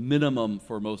the minimum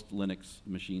for most Linux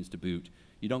machines to boot.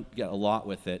 You don't get a lot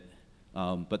with it,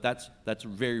 but that's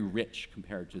very rich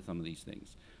compared to some of these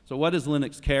things. So what does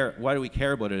Linux care? Why do we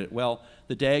care about it? Well,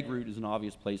 the DAG route is an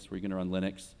obvious place where you're going to run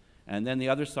Linux. And then the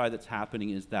other side that's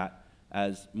happening is that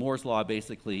as Moore's law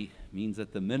basically means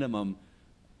that the minimum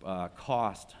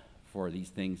cost for these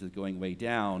things is going way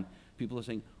down, people are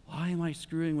saying, why am I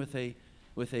screwing with a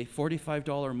with a $45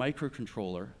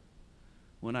 microcontroller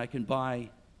when I can buy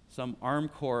some ARM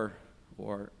core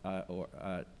or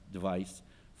device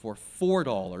for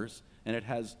 $4, and it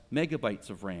has megabytes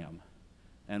of RAM,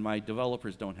 and my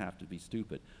developers don't have to be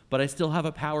stupid. But I still have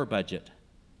a power budget,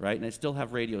 right? And I still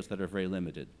have radios that are very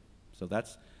limited. So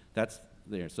that's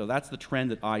there. So that's the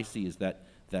trend that I see, is that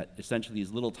essentially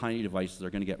these little tiny devices are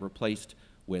going to get replaced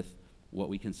with what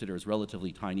we consider as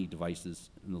relatively tiny devices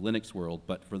in the Linux world,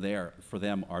 but for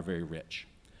them are very rich.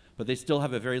 But they still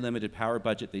have a very limited power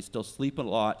budget, they still sleep a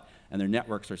lot, and their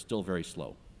networks are still very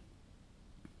slow.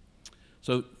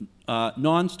 So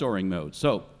non-storing mode.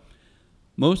 So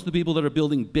most of the people that are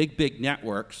building big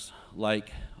networks,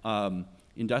 like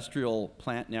industrial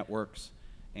plant networks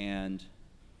and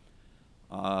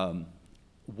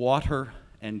water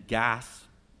and gas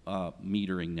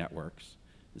metering networks,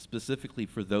 specifically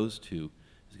for those two,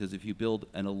 because if you build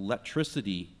an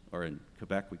electricity, or in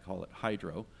Quebec we call it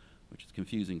hydro, which is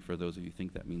confusing for those of you who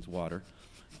think that means water.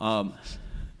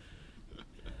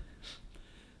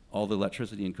 All the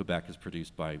electricity in Quebec is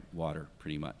produced by water,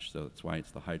 pretty much, so that's why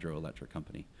it's the hydroelectric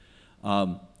company.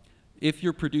 If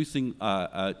you're producing,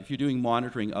 if you're doing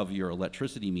monitoring of your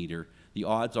electricity meter, the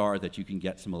odds are that you can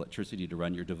get some electricity to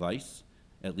run your device,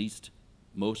 at least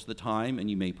most of the time, and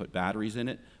you may put batteries in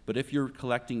it. But if you're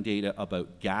collecting data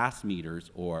about gas meters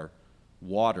or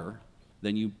water,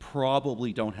 then you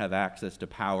probably don't have access to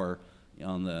power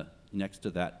on the next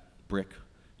to that brick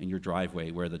in your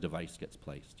driveway where the device gets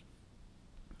placed.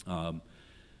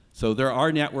 So there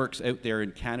are networks out there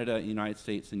in Canada, United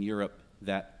States, and Europe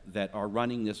that are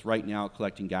running this right now,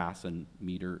 collecting gas and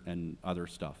meter and other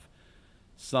stuff.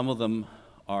 Some of them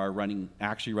are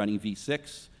actually running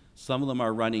V6. Some of them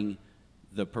are running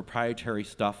the proprietary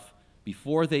stuff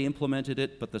before they implemented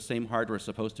it, but the same hardware is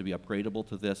supposed to be upgradable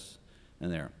to this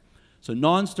and there. So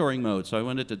non-storing mode, so I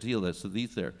wanted to deal with this. So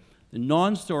these there. The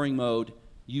non-storing mode,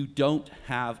 you don't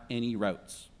have any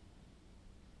routes.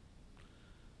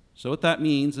 So what that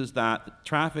means is that the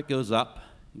traffic goes up,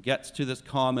 gets to this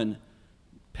common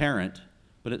parent,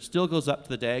 but it still goes up to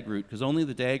the DAG root, because only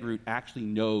the DAG root actually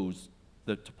knows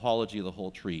the topology of the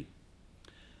whole tree.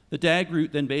 The DAG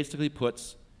root then basically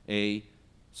puts a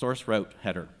source route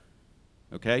header,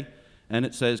 okay? And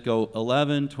it says go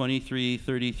 11, 23,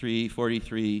 33,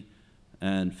 43,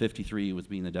 and 53 was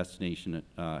being the destination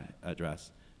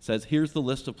address. It says here's the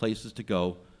list of places to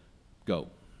go.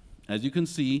 As you can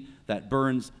see, that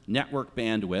burns network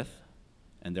bandwidth,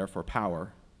 and therefore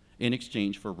power, in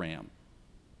exchange for RAM,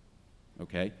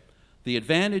 okay? The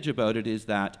advantage about it is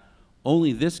that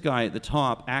only this guy at the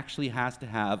top actually has to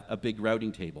have a big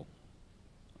routing table,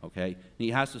 okay? And he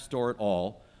has to store it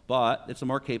all, but it's a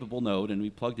more capable node, and we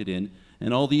plugged it in,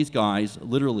 and all these guys,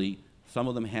 literally, some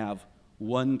of them have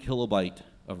 1 kilobyte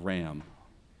of RAM,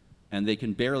 and they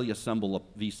can barely assemble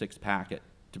a V6 packet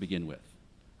to begin with,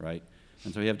 right?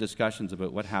 And so we have discussions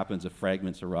about what happens if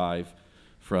fragments arrive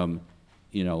from,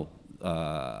 you know,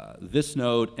 this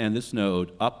node and this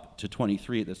node up to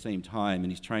 23 at the same time,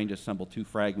 and he's trying to assemble 2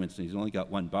 fragments, and he's only got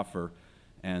 1 buffer,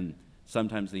 and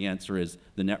sometimes the answer is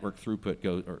the network throughput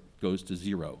goes to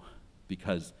 0,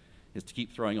 because it's to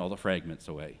keep throwing all the fragments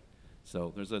away.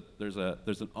 So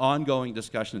there's an ongoing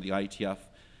discussion of the IETF,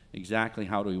 exactly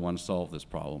how do we want to solve this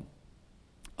problem.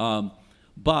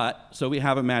 So we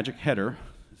have a magic header.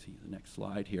 Let's see the next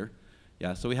slide here.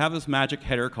 Yeah, so we have this magic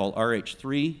header called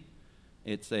RH3.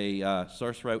 It's a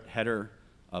source route header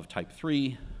of type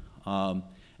 3,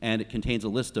 and it contains a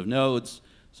list of nodes.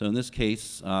 So in this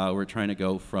case, we're trying to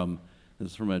go from,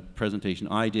 this is from a presentation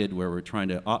I did where we're trying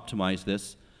to optimize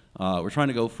this. We're trying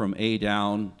to go from A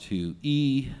down to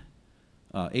E,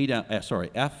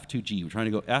 F to G. We're trying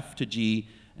to go F to G,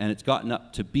 and it's gotten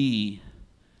up to B,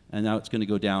 and now it's going to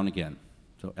go down again.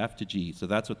 So F to G. So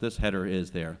that's what this header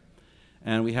is there.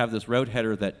 And we have this route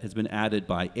header that has been added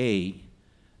by A,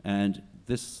 and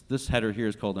this header here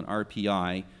is called an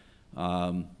RPI,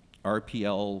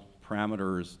 RPL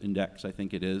parameters index, I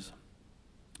think it is.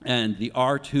 And the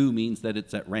R2 means that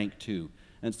it's at rank 2.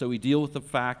 And so we deal with the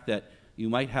fact that you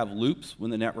might have loops when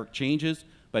the network changes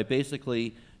by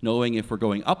basically knowing if we're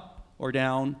going up or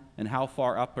down and how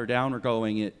far up or down we're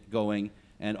going.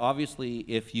 And obviously,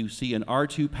 if you see an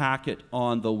R2 packet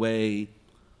on the way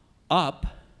up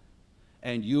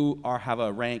and you have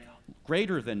a rank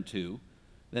greater than 2,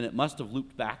 then it must have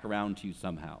looped back around to you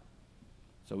somehow.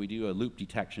 So we do a loop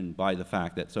detection by the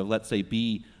fact that, so let's say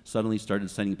B suddenly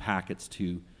started sending packets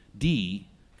to D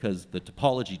because the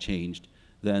topology changed,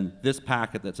 then this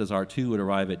packet that says R2 would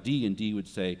arrive at D, and D would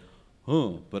say,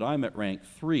 oh, but I'm at rank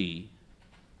 3.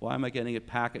 Why am I getting a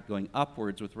packet going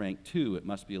upwards with rank 2? It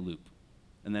must be a loop.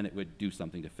 And then it would do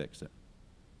something to fix it.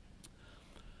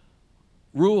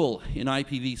 rule in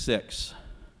IPv6,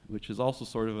 which is also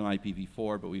sort of an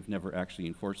IPv4, but we've never actually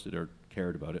enforced it or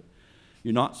cared about it.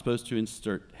 You're not supposed to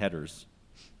insert headers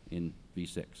in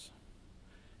v6.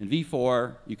 In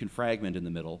v4, you can fragment in the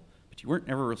middle, but you weren't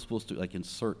ever supposed to like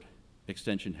insert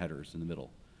extension headers in the middle.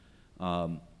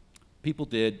 People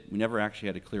did. We never actually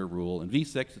had a clear rule. In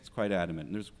v6, it's quite adamant.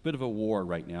 And there's a bit of a war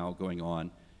right now going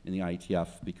on in the IETF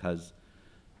because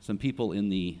some people in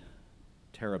the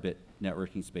terabit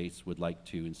networking space would like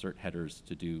to insert headers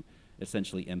to do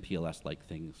essentially MPLS-like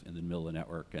things in the middle of the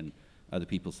network, and other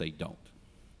people say don't.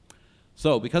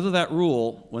 So because of that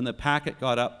rule, when the packet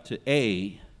got up to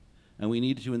A, and we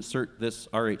needed to insert this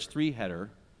RH3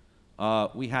 header,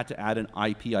 we had to add an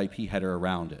IP header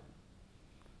around it.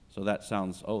 So that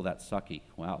sounds, oh, that's sucky.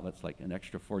 Wow, that's like an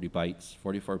extra 40 bytes,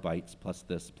 44 bytes, plus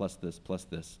this, plus this, plus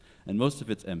this. And most of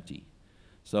it's empty.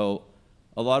 So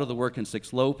a lot of the work in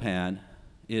 6LoWPAN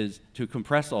is to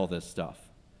compress all this stuff.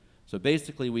 So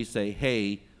basically we say,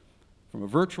 hey, from a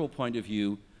virtual point of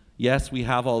view, yes, we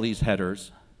have all these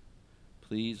headers.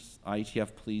 Please,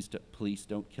 IETF, please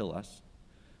don't kill us.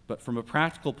 But from a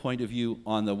practical point of view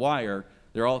on the wire,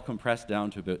 they're all compressed down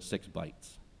to about 6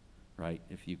 bytes, right,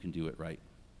 if you can do it right.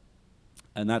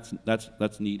 And that's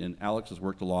neat, and Alex has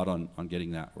worked a lot on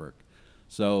getting that work.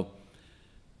 So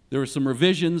there were some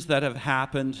revisions that have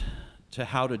happened to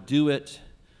how to do it.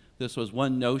 This was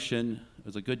one notion. It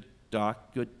was a good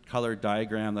colored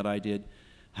diagram that I did,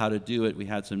 how to do it. We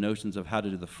had some notions of how to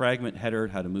do the fragment header,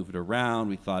 how to move it around.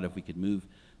 We thought if we could move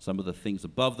some of the things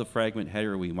above the fragment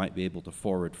header, we might be able to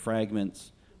forward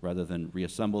fragments rather than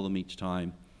reassemble them each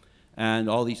time. And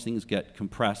all these things get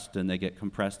compressed, and they get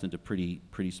compressed into pretty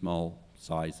small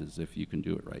sizes if you can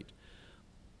do it right.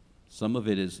 Some of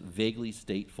it is vaguely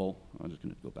stateful. I'm just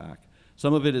going to go back.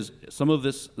 Some of this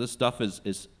stuff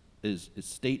is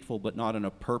stateful, but not on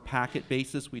a per packet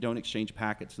basis. We don't exchange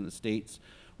packets in the States.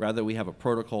 Rather, we have a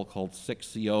protocol called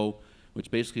 6CO,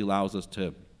 which basically allows us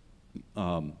to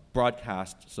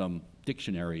broadcast some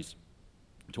dictionaries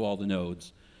to all the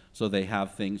nodes. So they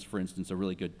have things, for instance, a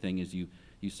really good thing is you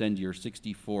send your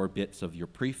 64 bits of your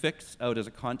prefix out as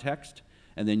a context,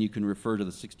 and then you can refer to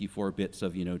the 64 bits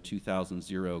of,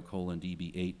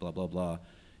 2000:db8, blah, blah, blah.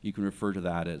 You can refer to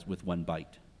that as with 1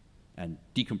 byte and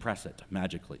decompress it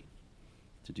magically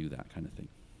to do that kind of thing.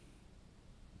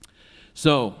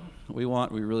 So we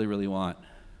really, really want,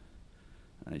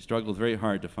 I struggled very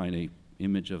hard to find an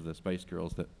image of the Spice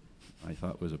Girls that I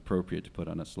thought was appropriate to put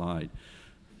on a slide.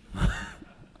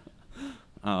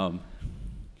 So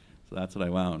that's what I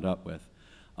wound up with.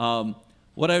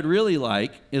 What I'd really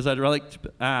like is I'd like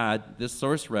to add this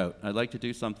source route. I'd like to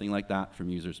do something like that from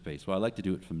user space. Well, I'd like to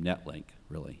do it from Netlink,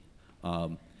 really.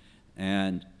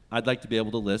 And I'd like to be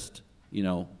able to list,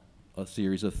 a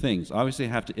series of things. Obviously, I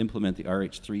have to implement the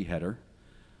RH3 header.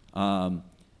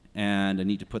 And I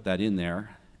need to put that in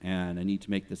there. And I need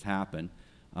to make this happen.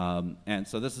 And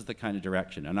so this is the kind of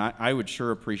direction. And I would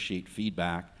sure appreciate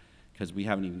feedback, because we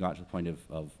haven't even got to the point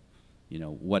of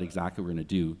what exactly we're going to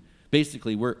do.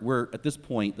 Basically, we're at this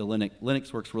point, the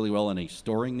Linux works really well in a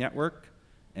storing network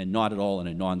and not at all in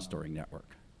a non-storing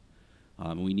network.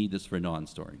 We need this for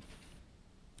non-storing.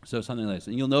 So something like this.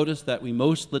 And you'll notice that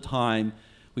most of the time,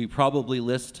 we probably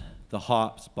list the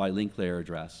hops by link layer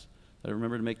address. Did I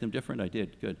remember to make them different? I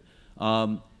did. Good.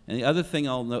 And the other thing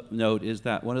I'll note is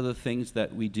that one of the things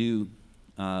that we do,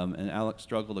 and Alex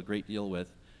struggled a great deal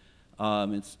with,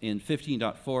 it's in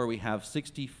 15.4, we have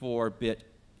 64-bit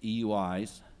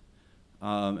EUIs.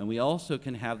 And we also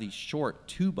can have these short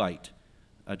 2-byte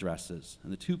addresses.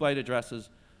 And the 2-byte addresses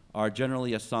are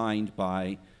generally assigned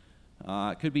by,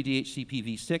 it could be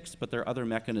DHCP-v6, but there are other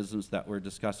mechanisms that we're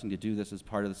discussing to do this as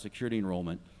part of the security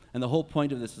enrollment. And the whole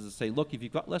point of this is to say, look, if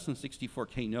you've got less than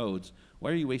 64K nodes,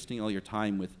 why are you wasting all your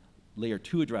time with layer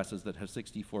 2 addresses that have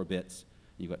 64 bits?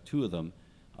 You've got 2 of them.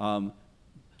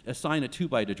 Assign a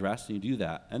 2-byte address, and you do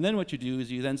that. And then what you do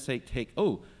is you then say,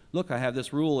 look, I have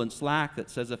this rule in Slack that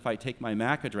says if I take my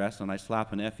MAC address and I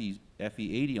slap an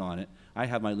FE80 on it, I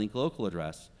have my link local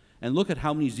address. And look at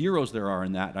how many zeros there are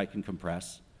in that I can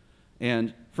compress.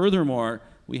 And furthermore,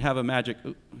 we have a magic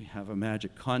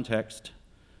context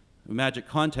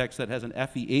that has an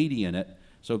FE80 in it.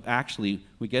 So actually,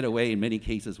 we get away in many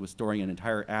cases with storing an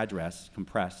entire address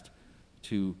compressed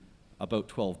to about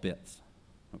 12 bits.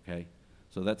 Okay,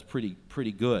 so that's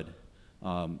pretty good.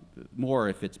 More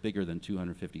if it's bigger than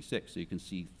 256, so you can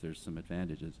see there's some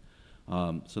advantages.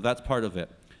 So that's part of it.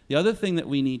 The other thing that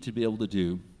we need to be able to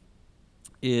do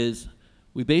is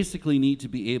we basically need to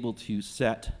be able to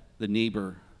set the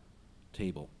neighbor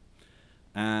table.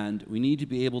 And we need to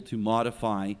be able to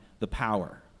modify the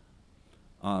power.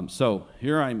 So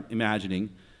here I'm imagining,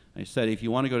 I said if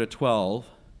you want to go to 12,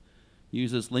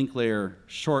 use this link layer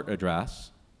short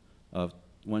address of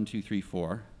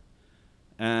 1234.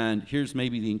 And here's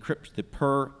maybe the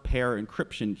per pair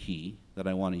encryption key that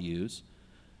I want to use.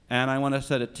 And I want to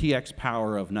set a TX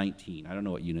power of 19. I don't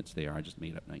know what units they are. I just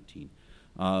made up 19.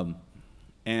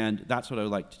 And that's what I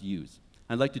would like to use.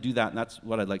 I'd like to do that, and that's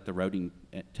what I'd like the routing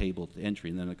table to entry,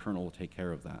 and then the kernel will take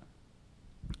care of that.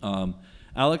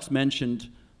 Alex mentioned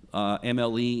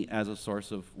MLE as a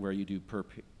source of where you do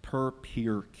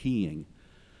per-peer keying.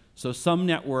 So some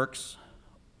networks,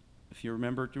 if you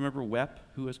remember, do you remember WEP?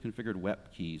 Who has configured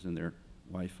WEP keys in their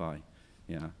Wi-Fi?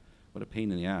 Yeah, what a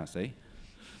pain in the ass, eh?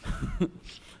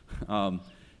 I'd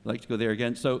like to go there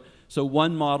again. So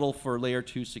one model for layer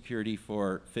 2 security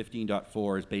for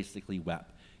 15.4 is basically WEP.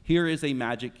 Here is a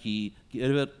magic key,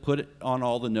 put it on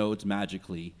all the nodes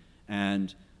magically,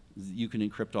 and you can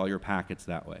encrypt all your packets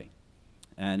that way.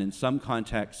 And in some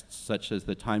contexts, such as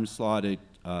the time-slotted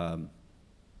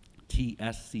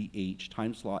TSCH,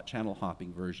 time-slot channel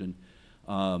hopping version,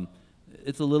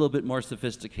 it's a little bit more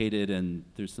sophisticated, and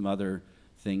there's some other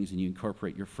things, and you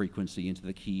incorporate your frequency into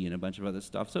the key and a bunch of other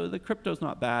stuff. So the crypto's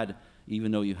not bad,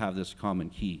 even though you have this common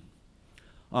key.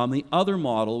 The other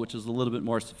model, which is a little bit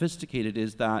more sophisticated,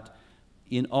 is that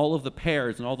in all of the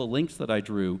pairs and all the links that I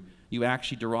drew, you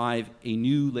actually derive a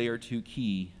new layer 2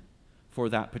 key for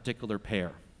that particular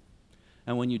pair.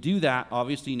 And when you do that,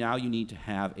 obviously now you need to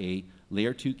have a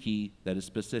layer 2 key that is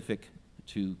specific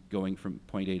to going from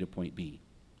point A to point B.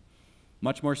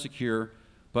 Much more secure,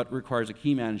 but requires a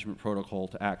key management protocol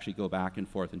to actually go back and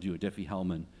forth and do a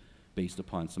Diffie-Hellman based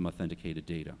upon some authenticated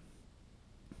data.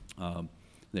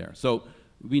 There. So it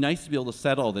would be nice to be able to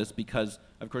set all this because,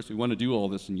 of course, we want to do all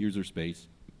this in user space.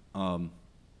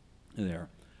 There.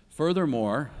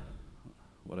 Furthermore,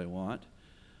 what I want,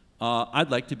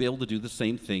 I'd like to be able to do the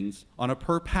same things on a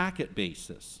per packet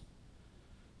basis.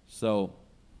 So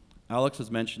Alex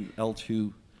has mentioned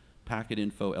L2, packet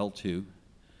info L2.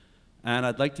 And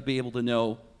I'd like to be able to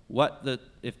know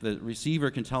if the receiver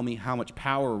can tell me how much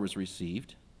power was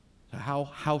received,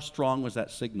 how strong was that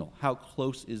signal, how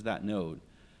close is that node,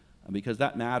 because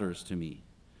that matters to me.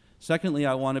 Secondly,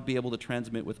 I want to be able to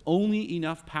transmit with only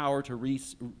enough power to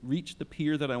reach the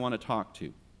peer that I want to talk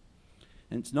to.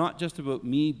 And it's not just about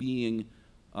me being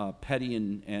petty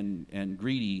and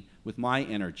greedy with my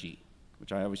energy,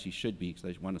 which I obviously should be because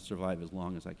I want to survive as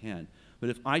long as I can. But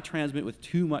if I transmit with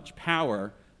too much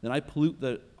power, then I pollute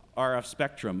the RF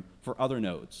spectrum for other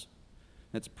nodes.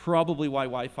 That's probably why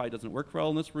Wi-Fi doesn't work well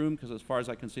in this room, because as far as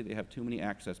I can see, they have too many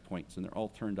access points, and they're all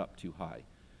turned up too high,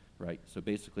 right? So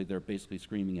basically, they're basically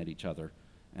screaming at each other,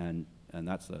 and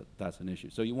that's an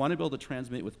issue. So you want to be able to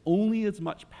transmit with only as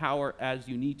much power as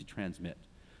you need to transmit.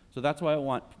 So that's why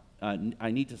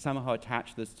I need to somehow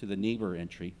attach this to the neighbor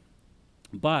entry.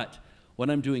 But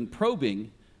when I'm doing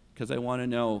probing, because I want to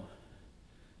know,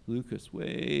 Lucas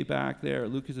way back there.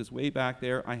 Lucas is way back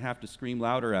there. I have to scream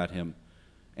louder at him,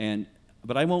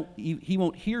 but he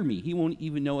won't hear me. He won't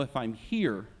even know if I'm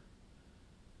here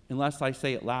unless I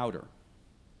say it louder,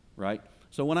 right?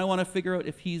 So when I want to figure out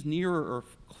if he's nearer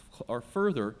or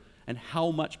further and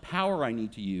how much power I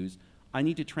need to use, I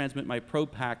need to transmit my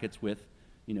probe packets with,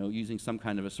 using some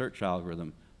kind of a search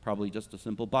algorithm. Probably just a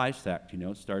simple bisect,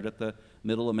 start at the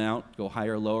middle amount, go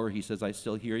higher, lower. He says, I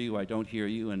still hear you, I don't hear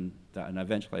you, and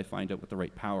eventually I find out what the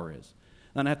right power is.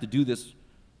 And I have to do this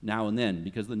now and then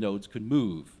because the nodes could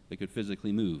move. They could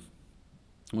physically move.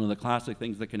 One of the classic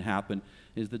things that can happen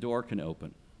is the door can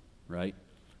open, right?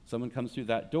 Someone comes through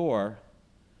that door,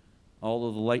 all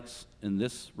of the lights in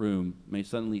this room may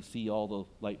suddenly see all the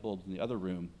light bulbs in the other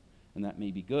room, and that may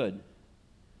be good,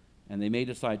 and they may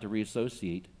decide to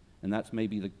reassociate, and that's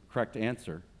maybe the correct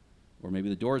answer, or maybe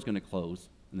the door is going to close,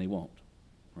 and they won't,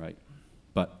 right?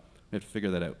 But we have to figure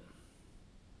that out.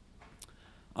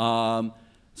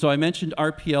 So I mentioned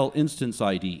RPL instance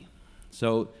ID.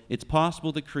 So it's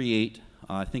possible to create,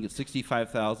 I think it's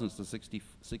 65,000, it's a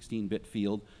 16-bit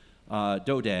field,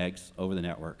 DODAGs over the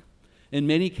network. In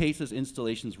many cases,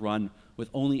 installations run with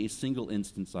only a single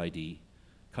instance ID.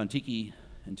 Contiki,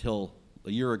 until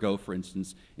a year ago, for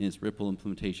instance, in its Ripple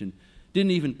implementation,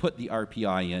 didn't even put the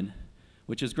RPI in,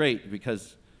 which is great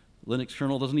because Linux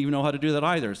kernel doesn't even know how to do that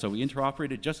either. So we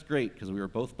interoperated just great because we were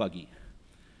both buggy,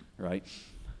 right?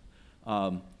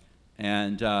 But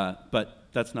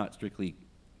that's not strictly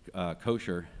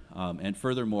kosher. And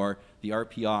furthermore, the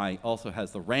RPI also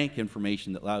has the rank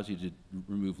information that allows you to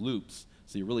remove loops.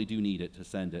 So you really do need it to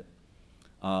send it.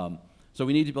 So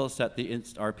we need to be able to set the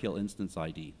RPL instance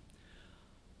ID.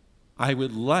 I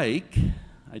would like,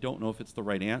 I don't know if it's the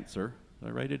right answer. Did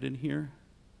I write it in here?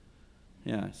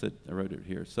 Yeah, I wrote it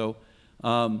here. So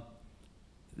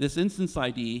this instance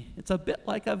ID, it's a bit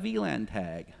like a VLAN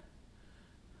tag.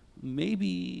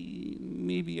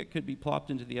 Maybe it could be plopped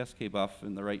into the skbuf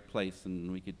in the right place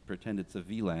and we could pretend it's a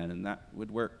VLAN, and that would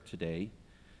work today,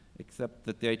 except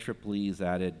that the IEEE's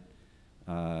added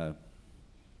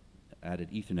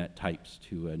Ethernet types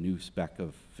to a new spec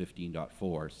of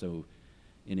 15.4. So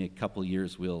in a couple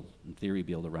years, we'll, in theory,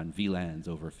 be able to run VLANs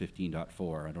over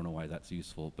 15.4. I don't know why that's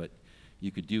useful, but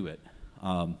you could do it.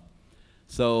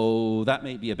 So that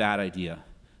may be a bad idea.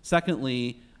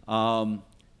 Secondly,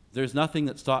 there's nothing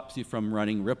that stops you from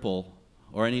running Ripple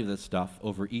or any of this stuff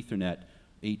over Ethernet,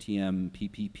 ATM,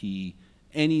 PPP,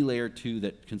 any layer 2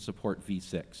 that can support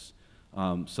V6.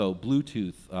 So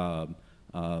Bluetooth,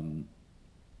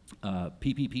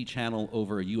 PPP channel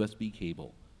over a USB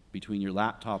cable between your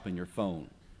laptop and your phone.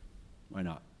 Why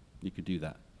not? You could do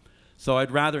that. So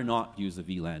I'd rather not use a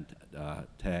VLAN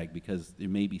tag because there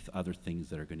may be other things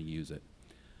that are going to use it.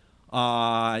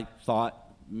 I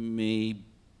thought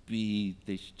maybe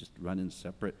they should just run in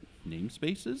separate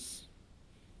namespaces.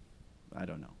 I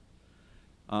don't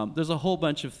know. There's a whole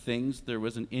bunch of things. There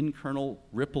was an in-kernel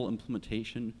Ripple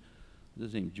implementation.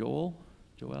 What's his name? Joel?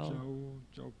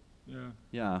 Joe, yeah.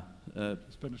 Yeah.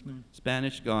 Spanish name.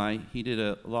 Spanish guy. He did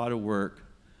a lot of work.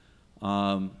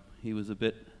 He was a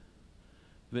bit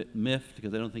miffed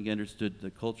because I don't think he understood the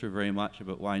culture very much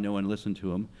about why no one listened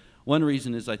to him. One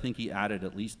reason is I think he added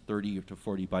at least 30 to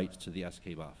 40 bytes to the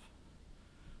skbuf.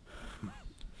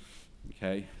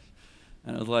 Okay?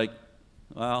 And I was like,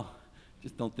 well,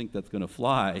 just don't think that's going to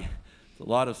fly. It's a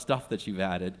lot of stuff that you've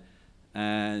added.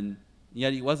 And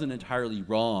yet he wasn't entirely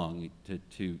wrong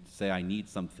to say I need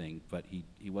something, but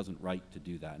he wasn't right to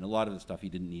do that. And a lot of the stuff he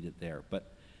didn't need it there.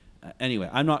 But anyway,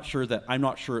 I'm not sure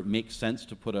it makes sense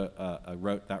to put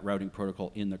that routing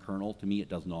protocol in the kernel. To me, it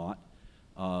does not.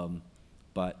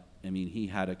 But I mean, he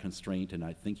had a constraint, and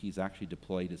I think he's actually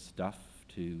deployed his stuff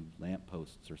to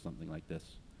lampposts or something like this,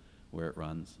 where it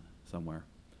runs somewhere.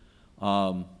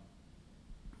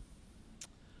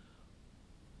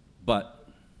 But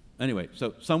anyway,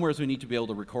 so somewhere we need to be able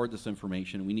to record this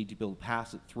information. We need to be able to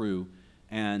pass it through,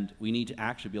 and we need to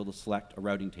actually be able to select a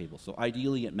routing table. So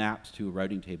ideally, it maps to a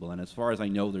routing table. And as far as I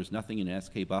know, there's nothing in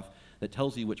skbuf that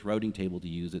tells you which routing table to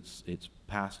use. It's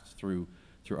passed through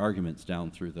arguments down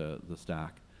through the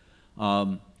stack.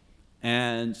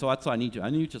 And so that's what I need to. I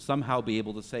need to somehow be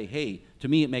able to say, hey, to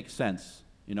me it makes sense.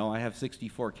 You know, I have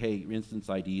 64K instance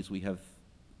IDs.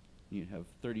 You have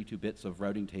 32 bits of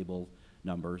routing table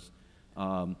numbers.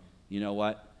 You know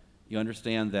what? You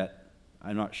understand that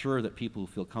I'm not sure that people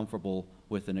feel comfortable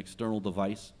with an external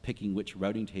device picking which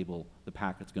routing table the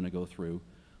packet's going to go through.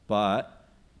 But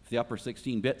if the upper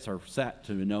 16 bits are set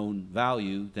to a known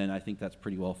value, then I think that's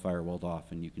pretty well firewalled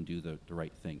off and you can do the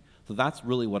right thing. So that's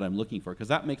really what I'm looking for, because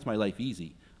that makes my life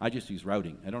easy. I just use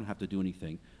routing. I don't have to do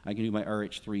anything. I can do my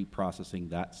RH3 processing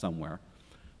that somewhere.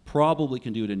 Probably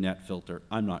can do it in NetFilter.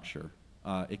 I'm not sure.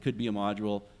 It could be a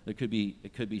module. It could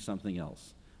be something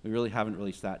else. We really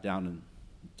haven't sat down and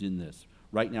done this.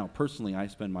 Right now, personally, I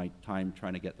spend my time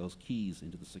trying to get those keys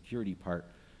into the security part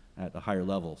at a higher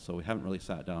level, so we haven't really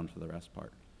sat down for the rest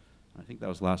part. I think that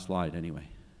was the last slide anyway.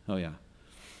 Oh, yeah.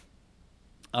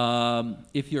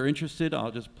 If you're interested,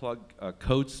 I'll just plug a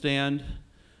code stand.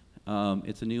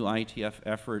 It's a new IETF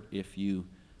effort. If you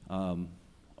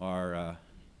are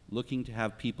looking to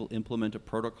have people implement a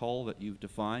protocol that you've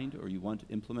defined, or you want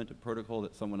to implement a protocol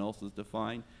that someone else has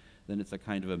defined, then it's a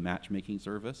kind of a matchmaking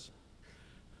service.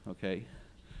 Okay?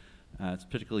 It's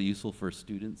particularly useful for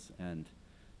students, and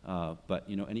but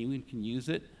you know, anyone can use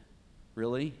it,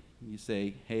 really. You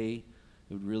say, hey,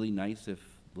 it would be really nice if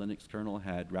Linux kernel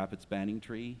had rapid spanning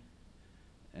tree,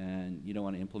 and you don't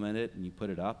want to implement it, and you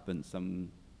put it up, and some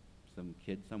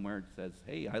kid somewhere says,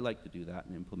 hey, I like to do that,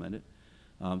 and implement it.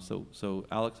 So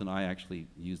Alex and I actually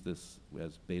use this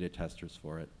as beta testers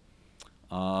for it.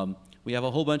 We have a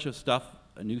whole bunch of stuff,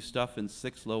 new stuff in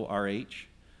 6-low RH.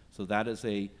 So that is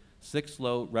a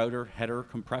 6-low router header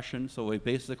compression. So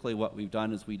basically what we've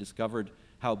done is we discovered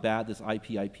how bad this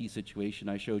IP situation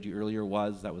I showed you earlier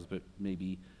was. That was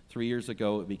maybe 3 years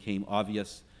ago. It became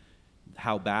obvious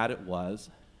how bad it was,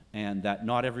 and that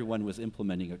not everyone was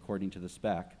implementing according to the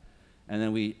spec. And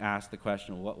then we asked the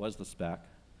question, well, what was the spec?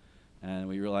 And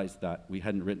we realized that we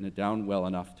hadn't written it down well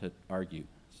enough to argue.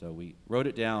 So we wrote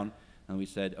it down, and we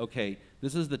said, okay,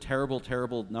 this is the terrible,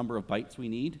 terrible number of bytes we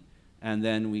need. And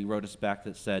then we wrote a spec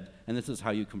that said, and this is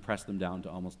how you compress them down to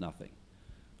almost nothing.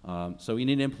 So we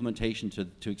need an implementation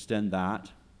to extend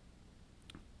that.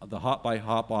 The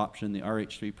hop-by-hop option, the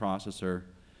RH3 processor,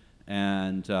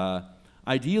 and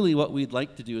Ideally, what we'd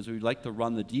like to do is we'd like to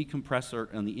run the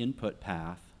decompressor on the input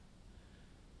path,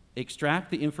 extract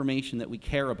the information that we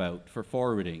care about for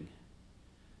forwarding,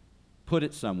 put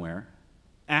it somewhere,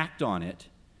 act on it,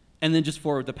 and then just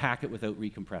forward the packet without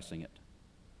recompressing it,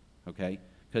 okay?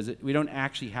 Because we don't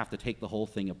actually have to take the whole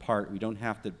thing apart. We don't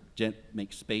have to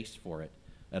make space for it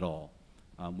at all.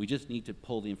 We just need to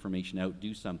pull the information out,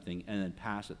 do something, and then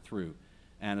pass it through.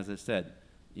 And as I said,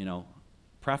 you know,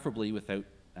 preferably without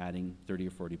adding 30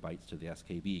 or 40 bytes to the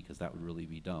SKB, because that would really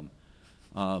be dumb.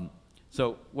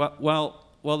 So while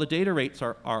the data rates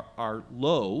are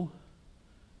low,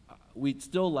 we'd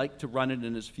still like to run it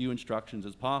in as few instructions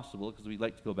as possible, because we'd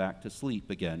like to go back to sleep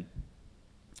again.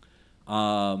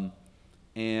 And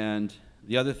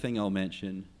the other thing I'll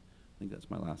mention, I think that's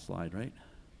my last slide, right?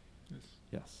 Yes.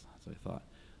 Yes, that's what I thought.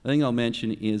 The thing I'll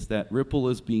mention is that Ripple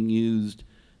is being used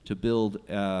to build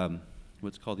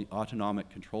what's called the autonomic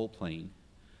control plane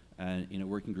in a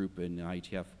working group in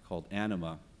IETF called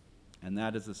Anima. And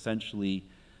that is essentially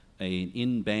an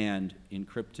in-band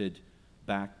encrypted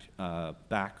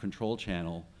back control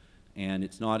channel, and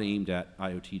it's not aimed at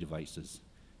IoT devices.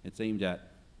 It's aimed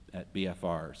at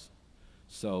BFRs.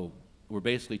 So we're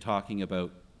basically talking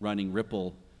about running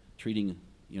Ripple, treating,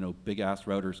 you know, big-ass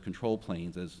routers control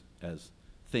planes as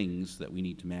things that we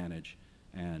need to manage,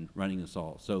 and running this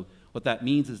all. So what that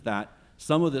means is that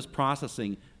some of this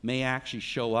processing may actually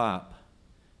show up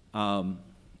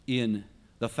in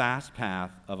the fast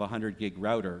path of a 100 gig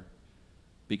router,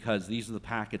 because these are the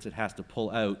packets it has to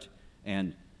pull out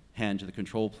and hand to the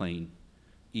control plane,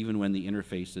 even when the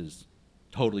interface is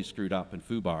totally screwed up and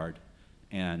foobarred,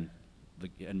 and the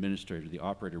administrator, the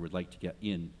operator, would like to get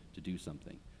in to do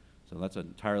something. So that's an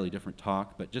entirely different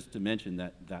talk, but just to mention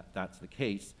that that's the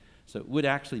case. So it would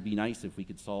actually be nice if we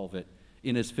could solve it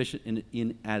in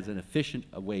as an efficient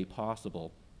a way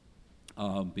possible,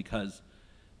 because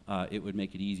it would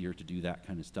make it easier to do that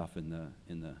kind of stuff in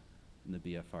the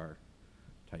BFR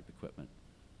type equipment.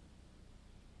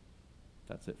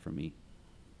 That's it for me.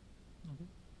 Okay.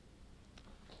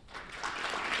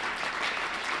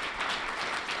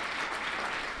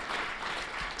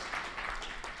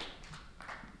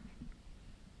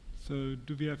 So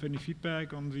do we have any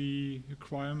feedback on the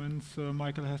requirements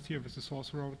Michael has here with the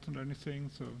source routes and anything?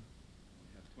 So We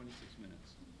have 26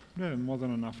 minutes. yeah, more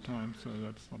than enough time, so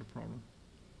that's not a problem.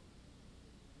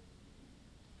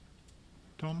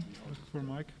 Tom, looking for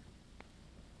Mike.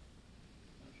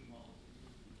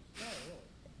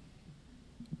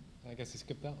 I guess he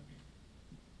skipped out.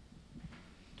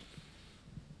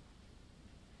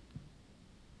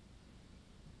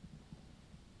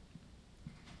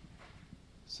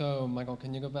 So, Michael,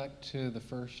 can you go back to the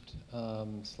first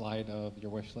slide of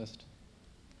your wish list?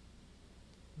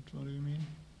 Which one do you mean?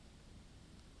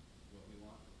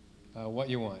 What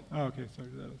you want. Oh, okay, sorry,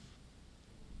 that is.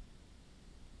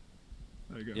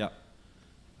 There you go. Yeah.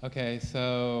 Okay,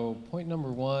 so point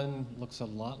number 1 looks a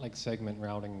lot like segment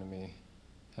routing to me.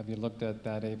 Have you looked at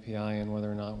that API and whether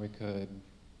or not we could?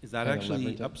 Is that kinda actually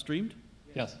leverage it? upstreamed?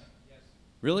 Yes.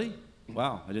 Really?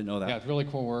 Wow, I didn't know that. Yeah, it's really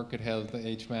cool work. It has the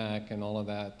HMAC and all of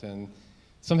that, and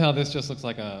somehow this just looks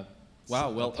like a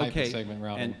Wow, well, type okay. of segment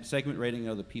routing. And segment rating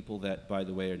are the people that, by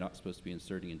the way, are not supposed to be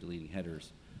inserting and deleting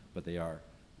headers, but they are.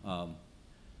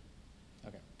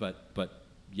 Okay. But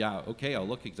yeah, okay, I'll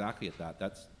look exactly at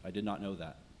that. I did not know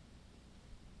that.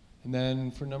 And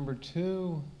then for number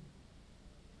 2,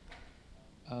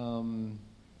 do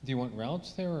you want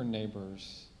routes there or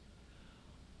neighbors?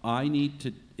 I need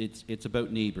to, it's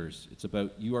about neighbors. It's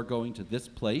about, you are going to this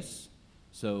place,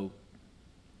 so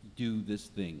do this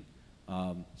thing.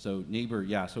 So neighbor,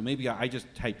 yeah, so maybe I just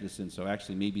typed this in, so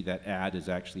actually maybe that ad is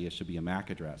actually, it should be a MAC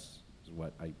address, is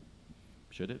what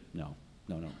should it? No.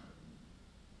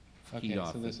 Okay, Keyed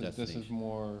off so the this is destination.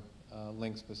 more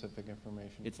link-specific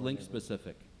information. It's for link neighbors.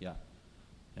 specific, yeah.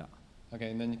 Okay,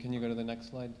 and then can you go to the next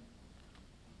slide?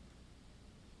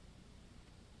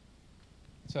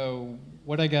 So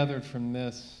what I gathered from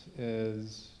this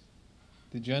is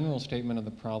the general statement of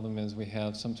the problem is we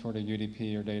have some sort of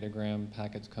UDP or datagram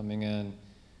packets coming in,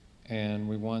 and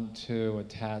we want to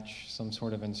attach some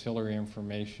sort of ancillary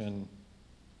information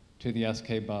to the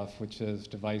SK buff, which is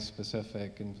device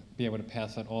specific, and be able to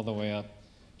pass that all the way up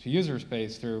to user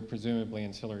space through presumably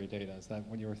ancillary data. Is that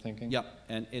what you were thinking? Yep,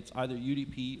 and it's either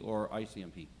UDP or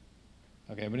ICMP.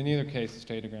 Okay, but in either case, it's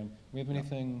datagram. Do we have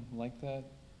anything like that?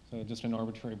 So just an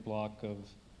arbitrary block of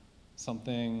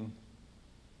something,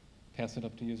 pass it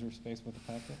up to user space with a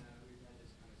packet?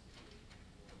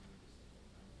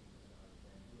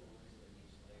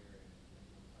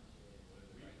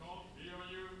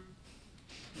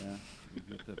 Yeah, you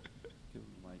have to give him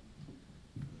the mic.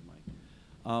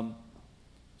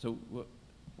 So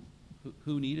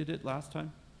who needed it last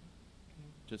time?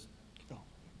 Just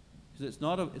because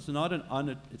it's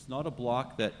not a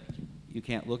block that you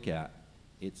can't look at.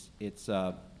 It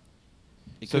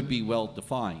could be well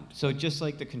defined. So just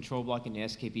like the control block in the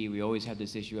SKB, we always have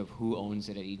this issue of who owns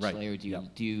it at each layer.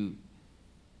 Do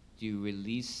you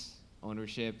release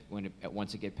ownership when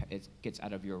once it gets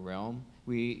out of your realm?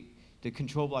 The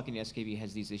control block in the SKB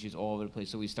has these issues all over the place.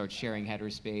 So we start sharing header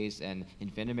space, and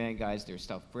InfiniBand guys, their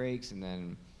stuff breaks, and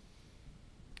then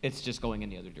it's just going in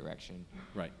the other direction.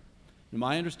 Right.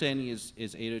 My understanding is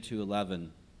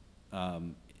 802.11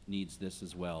 needs this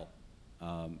as well,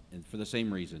 and for the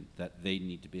same reason that they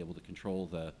need to be able to control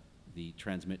the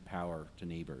transmit power to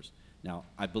neighbors. Now,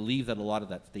 I believe that a lot of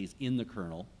that stays in the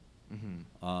kernel,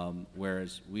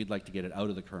 whereas we'd like to get it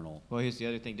out of the kernel. Well, here's the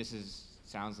other thing. This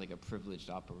sounds like a privileged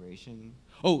operation.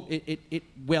 Oh, it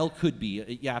well could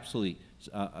be. Yeah, absolutely.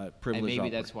 Privileged. And maybe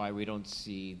that's why we don't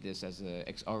see this as a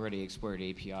already exported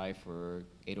API for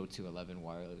 802.11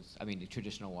 wireless. I mean, the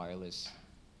traditional wireless,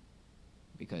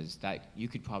 because that you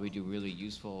could probably do really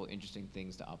useful, interesting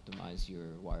things to optimize your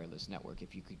wireless network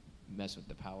if you could mess with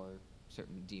the power.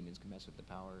 Certain daemons can mess with the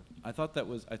power. I thought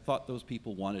those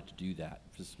people wanted to do that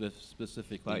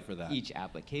specifically for that. Each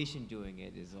application doing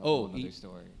it is a whole other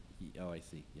story. Oh, I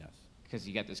see. Yes. Because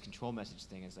you got this control message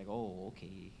thing. It's like, oh,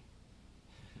 okay.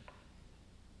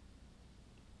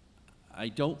 I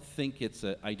don't think it's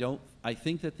a. I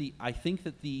think that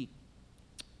the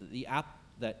app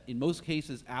that in most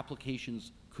cases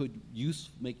applications could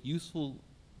make useful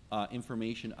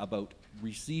information about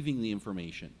receiving the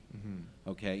information.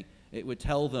 Okay. It would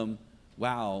tell them,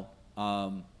 wow,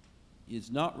 there's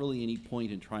not really any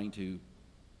point in trying to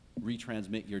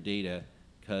retransmit your data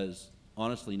because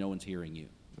honestly, no one's hearing you,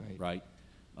 right?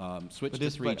 Switch to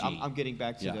 3G. But I'm getting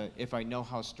back to if I know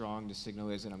how strong the signal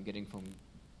is and I'm getting from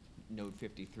node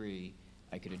 53,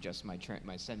 I could adjust my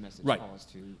send message calls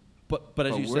to. But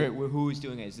as you said, who's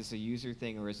doing it? Is this a user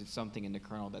thing or is it something in the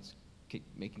kernel that's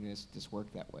making this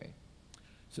work that way?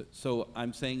 So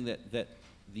I'm saying that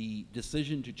the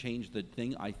decision to change the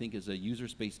thing, I think, is a user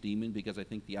space daemon because I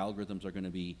think the algorithms are going to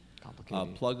be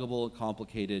pluggable,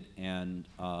 complicated, and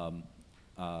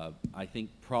I think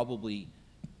probably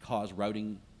cause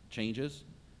routing changes.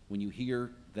 When you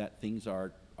hear that things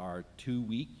are too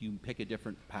weak, you pick a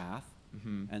different path.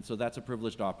 And so that's a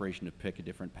privileged operation to pick a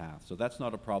different path. So that's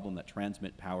not a problem that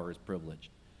transmit power is privileged,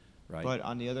 right? But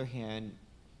on the other hand,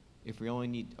 if we only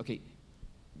need,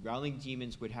 routing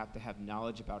daemons would have to have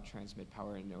knowledge about transmit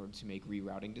power in order to make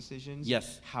rerouting decisions.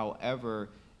 Yes. However,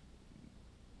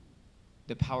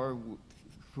 the power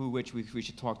through which we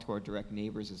should talk to our direct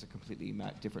neighbors is a completely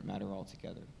different matter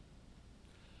altogether.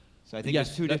 So I think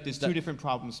there's two different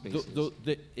problem spaces.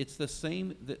 It's the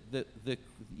same.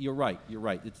 You're right.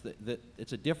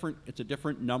 It's a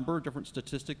different number, different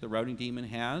statistic the routing daemon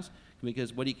has,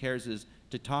 because what he cares is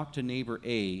to talk to neighbor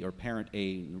A or parent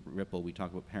A. In Ripple, we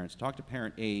talk about parents. Talk to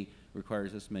parent A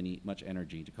requires this much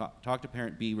energy. To talk to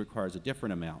parent B requires a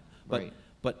different amount.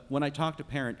 But when I talk to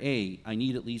parent A, I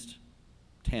need at least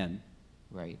 10,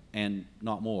 and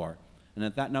not more. And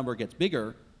if that number gets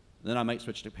bigger, then I might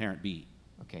switch to parent B.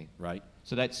 Okay. Right?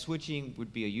 So that switching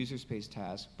would be a user space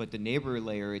task, but the neighbor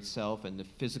layer itself and the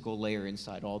physical layer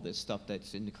inside all this stuff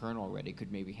that's in the kernel already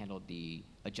could maybe handle the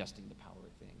adjusting the power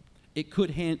thing.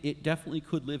 It definitely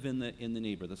could live in the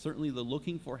neighbor. Certainly the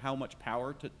looking for how much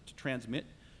power to transmit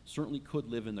certainly could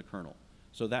live in the kernel.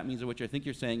 So that means that what I think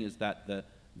you're saying is that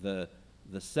the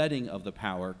setting of the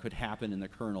power could happen in the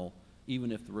kernel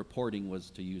even if the reporting was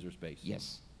to user space.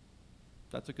 Yes.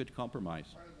 That's a good compromise.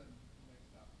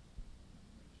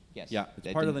 Yes. Yeah,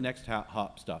 it's part of the next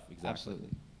hop stuff, exactly. Absolutely.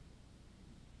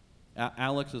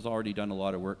 Alex has already done a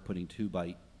lot of work putting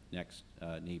 2-byte next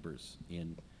neighbors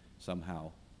in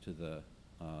somehow to the,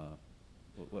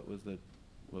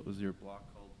 what was your block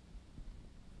called?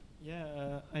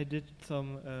 Yeah, I did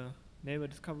some neighbor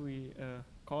discovery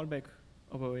callback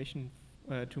operation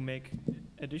to make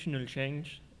additional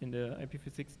change in the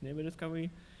IPv6 neighbor discovery.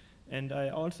 And I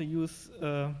also use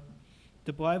the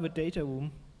private data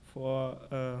room for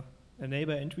a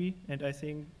neighbor entry, and I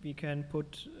think we can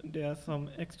put there some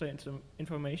extra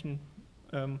information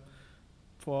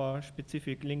for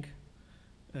specific link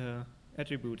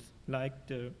attributes, like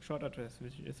the short address,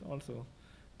 which is also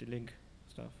the link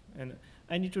stuff. And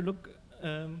I need to look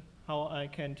how I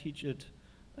can teach it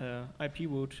IP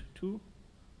route too,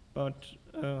 but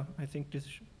I think this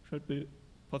should be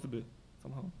possible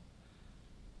somehow.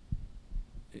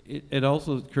 It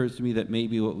also occurs to me that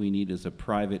maybe what we need is a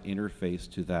private interface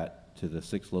to the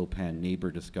 6LoWPAN neighbor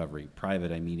discovery.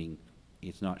 Private, I meaning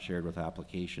it's not shared with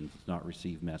applications, it's not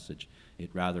receive message. It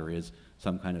rather is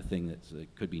some kind of thing that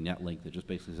could be netlink that just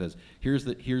basically says, here's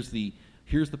the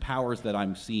powers that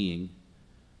I'm seeing,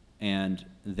 and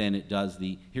then it does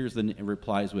it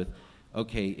replies with,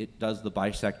 okay, it does the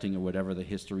bisecting or whatever the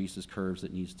hysteresis curves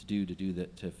it needs to do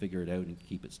that to figure it out and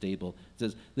keep it stable. It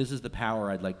says, this is the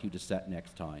power I'd like you to set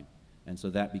next time. And so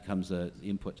that becomes an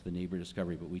input to the neighbor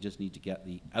discovery, but we just need to get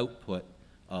the output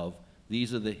of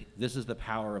this is the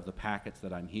power of the packets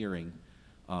that I'm hearing,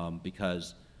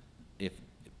 because it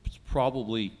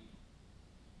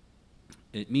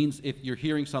means if you're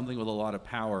hearing something with a lot of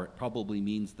power, it probably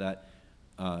means that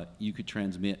you could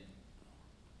transmit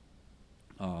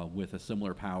with a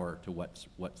similar power to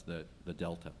what's the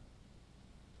delta.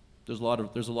 There's a lot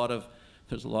of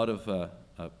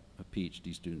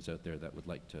PhD students out there that would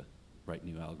like to write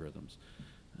new algorithms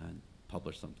and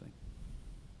publish something.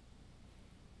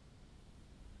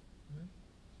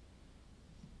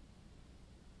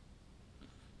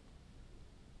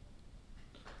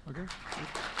 Okay.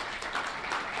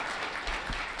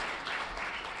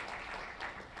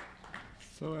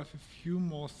 So I have a few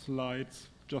more slides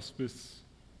just with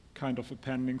kind of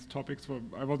appendix topics.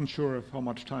 I wasn't sure of how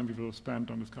much time we will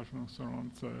spend on discussion and so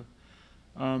on. So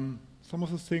some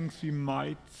of the things we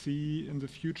might see in the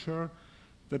future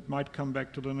that might come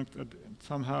back to Linux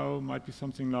somehow might be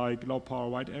something like low power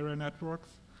wide area networks.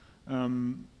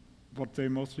 What they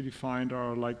mostly defined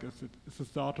are like it's a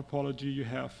star topology you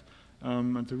have,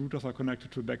 and the routers are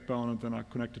connected to a backbone and then are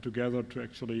connected together to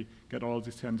actually get all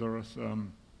these sensors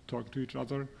talking to each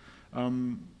other.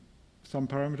 Some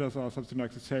parameters are something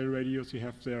like the cell radius you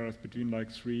have there is between like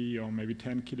 3 or maybe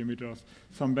 10 kilometers.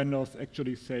 Some vendors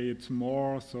actually say it's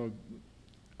more, so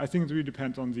I think it really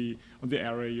depends on the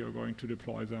area you're going to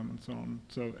deploy them and so on.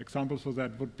 So examples for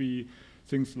that would be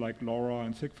things like LoRa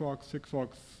and Sigfox. Sigfox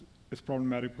is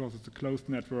problematic because it's a closed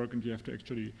network and you have to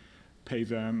actually pay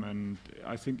them, and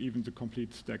I think even the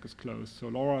complete stack is closed. So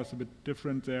LoRa is a bit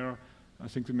different there. I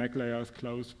think the MAC layer is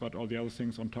closed, but all the other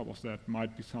things on top of that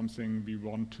might be something we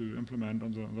want to implement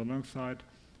on the Linux side,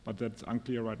 but that's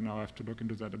unclear right now. I have to look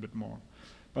into that a bit more.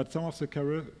 But some of the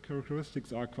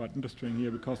characteristics are quite interesting here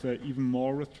because they're even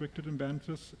more restricted in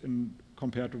bandwidth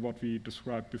compared to what we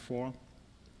described before.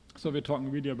 So we're talking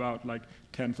really about like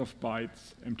tens of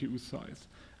bytes MTU size,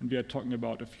 and we are talking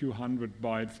about a few hundred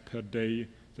bytes per day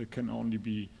that can only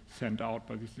be sent out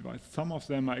by these devices. Some of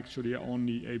them are actually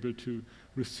only able to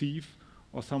receive,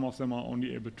 or some of them are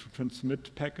only able to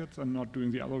transmit packets and not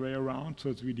doing the other way around, so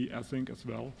it's really async as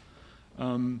well.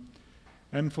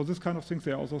 And for this kind of things,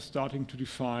 they're also starting to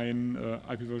define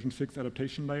IPv6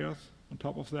 adaptation layers on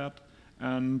top of that,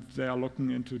 and they are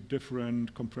looking into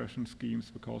different compression schemes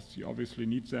because you obviously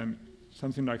need them.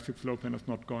 Something like 6LoWPAN is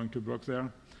not going to work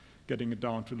there, getting it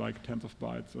down to like tens of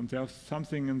bytes. And there's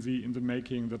something in the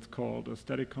making that's called a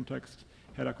static context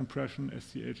header compression,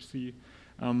 SCHC.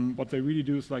 What they really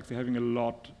do is like they're having a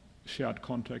lot shared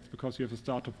context because you have a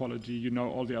star topology, you know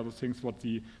all the other things, what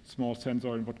the small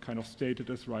sensor and what kind of state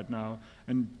it is right now.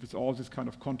 And with all this kind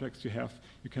of context you have,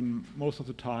 you can most of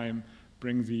the time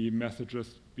bring the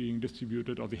messages being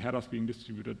distributed or the headers being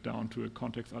distributed down to a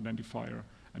context identifier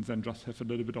and then just have a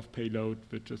little bit of payload,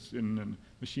 which is in a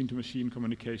machine-to-machine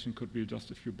communication could be just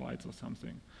a few bytes or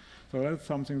something. So that's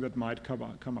something that might come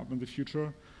up in the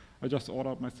future. I just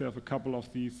ordered myself a couple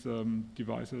of these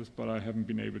devices, but I haven't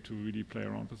been able to really play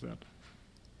around with that.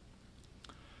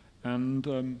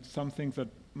 And some things that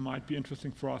might be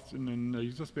interesting for us in a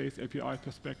user space API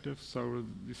perspective. So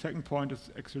the second point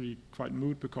is actually quite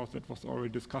moot because that was already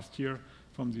discussed here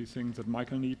from the things that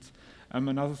Michael needs.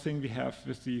 Another thing we have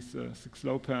with these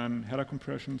 6LoWPAN header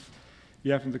compressions, we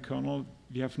have in the kernel,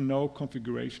 we have no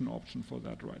configuration option for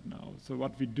that right now. So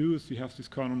what we do is we have these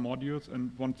kernel modules,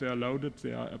 and once they are loaded,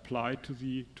 they are applied to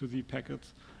the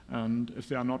packets, and if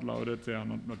they are not loaded, they are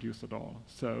not used at all.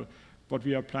 So what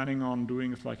we are planning on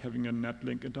doing is like having a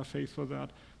netlink interface for that,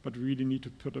 but we really need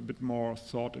to put a bit more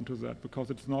thought into that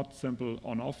because it's not simple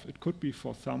on-off. It could be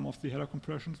for some of the header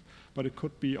compressions, but it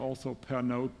could be also per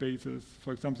node basis.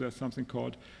 For example, there's something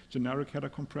called generic header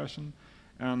compression,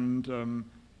 and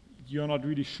you're not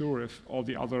really sure if all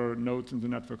the other nodes in the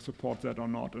network support that or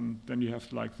not, and then you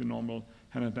have like the normal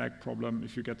hand and egg problem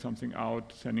if you get something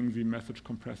out, sending the message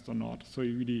compressed or not. So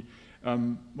you really,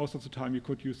 most of the time you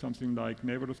could use something like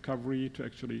neighbor discovery to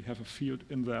actually have a field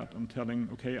in that and telling,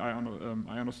 okay, I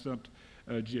understand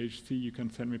GHC, you can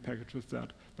send me packages with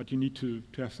that, but you need to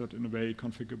have that in a way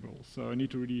configurable. So I need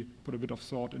to really put a bit of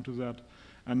thought into that.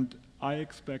 And I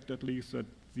expect at least that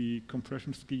the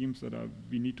compression schemes that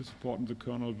we need to support in the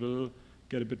kernel will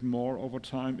get a bit more over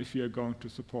time if we are going to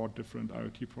support different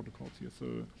IoT protocols here. So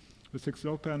With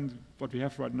 6LoWPAN, what we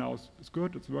have right now is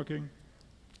good, it's working,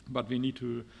 but we need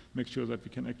to make sure that we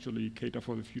can actually cater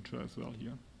for the future as well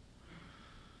here.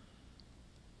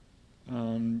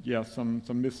 Yeah, some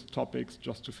missed topics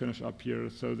just to finish up here.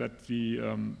 So that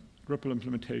the Ripple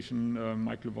implementation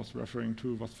Michael was referring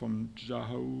to was from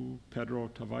João Pedro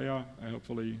Tavaya. I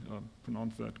hopefully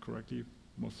pronounced that correctly,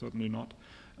 most certainly not.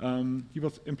 He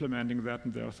was implementing that,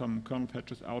 and there are some kernel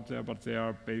patches out there, but they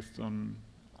are based on,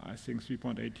 I think,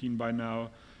 3.18 by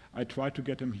now. I tried to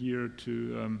get him here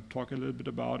to talk a little bit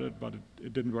about it, but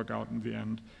it didn't work out in the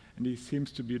end. And he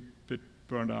seems to be a bit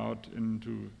burned out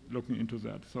into looking into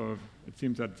that. So it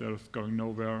seems that there's going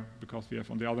nowhere, because we have,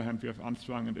 on the other hand, we have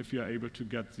unstrung, and if you are able to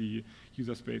get the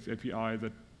user space API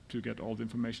to get all the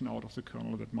information out of the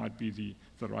kernel, that might be the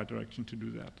right direction to do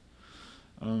that.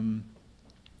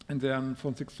 And then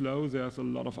from 6Low, there's a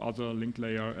lot of other link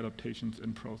layer adaptations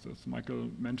in process.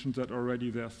 Michael mentioned that already.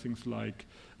 There's things like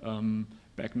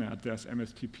BACnet, there's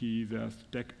MSTP, there's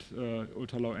DECT,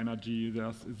 ultra-low energy,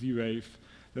 there's Z-Wave.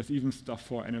 There's even stuff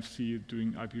for NFC,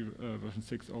 doing IP version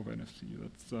 6 over NFC.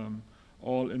 That's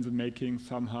all in the making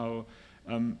somehow.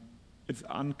 It's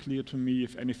unclear to me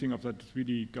if anything of that is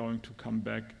really going to come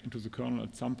back into the kernel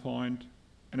at some point.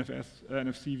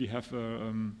 NFC, we have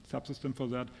a subsystem for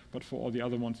that, but for all the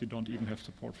other ones, you don't even have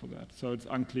support for that. So it's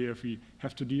unclear if we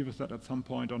have to deal with that at some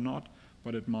point or not,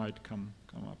 but it might come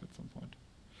up at some point.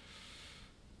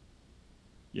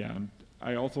 Yeah, and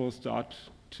I also start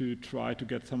to try to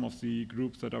get some of the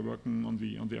groups that are working on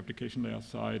the application layer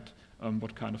side,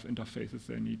 what kind of interfaces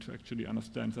they need to actually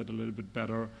understand that a little bit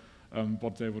better,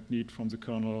 what they would need from the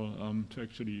kernel to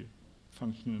actually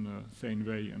function in a sane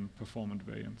way and performant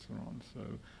way and so on. So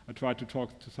I tried to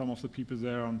talk to some of the people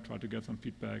there and try to get some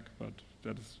feedback, but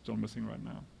that is still missing right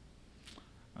now.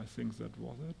 I think that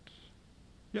was it.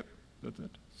 Yep, that's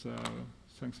it. So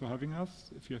thanks for having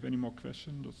us. If you have any more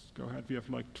questions, just go ahead. We have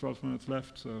like 12 minutes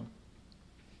left, so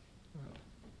go ahead.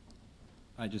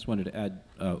 I just wanted to add,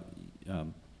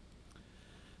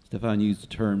 Stefan used the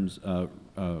terms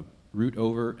root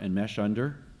over and mesh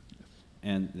under.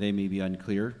 And they may be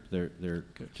unclear to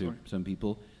some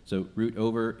people. So root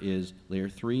over is layer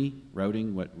 3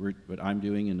 routing, what I'm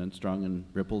doing and Unstrung and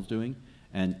Ripple's doing,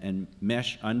 and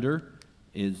mesh under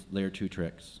is layer 2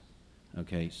 tricks.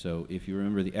 Okay, so if you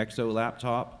remember the EXO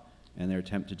laptop and their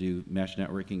attempt to do mesh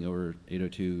networking over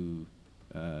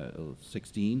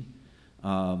 802.16,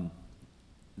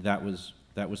 that was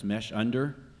mesh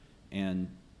under,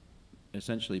 and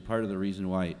essentially part of the reason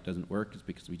why it doesn't work is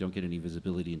because we don't get any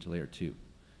visibility into layer 2,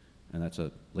 and that's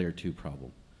a layer 2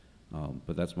 problem.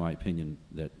 But that's my opinion.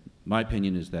 My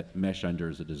opinion is that mesh under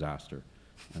is a disaster,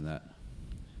 and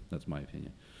that's my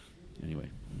opinion. Anyway,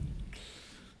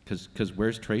 because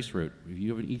where's traceroute? Do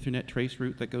you have an Ethernet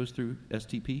traceroute that goes through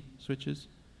STP switches?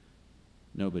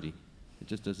 Nobody. It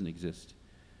just doesn't exist,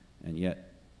 and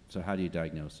yet, so how do you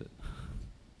diagnose it?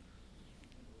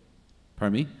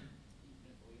 Pardon me?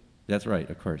 That's right,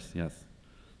 of course, yes.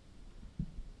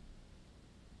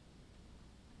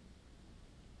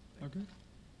 Okay,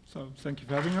 so thank you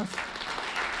for having us.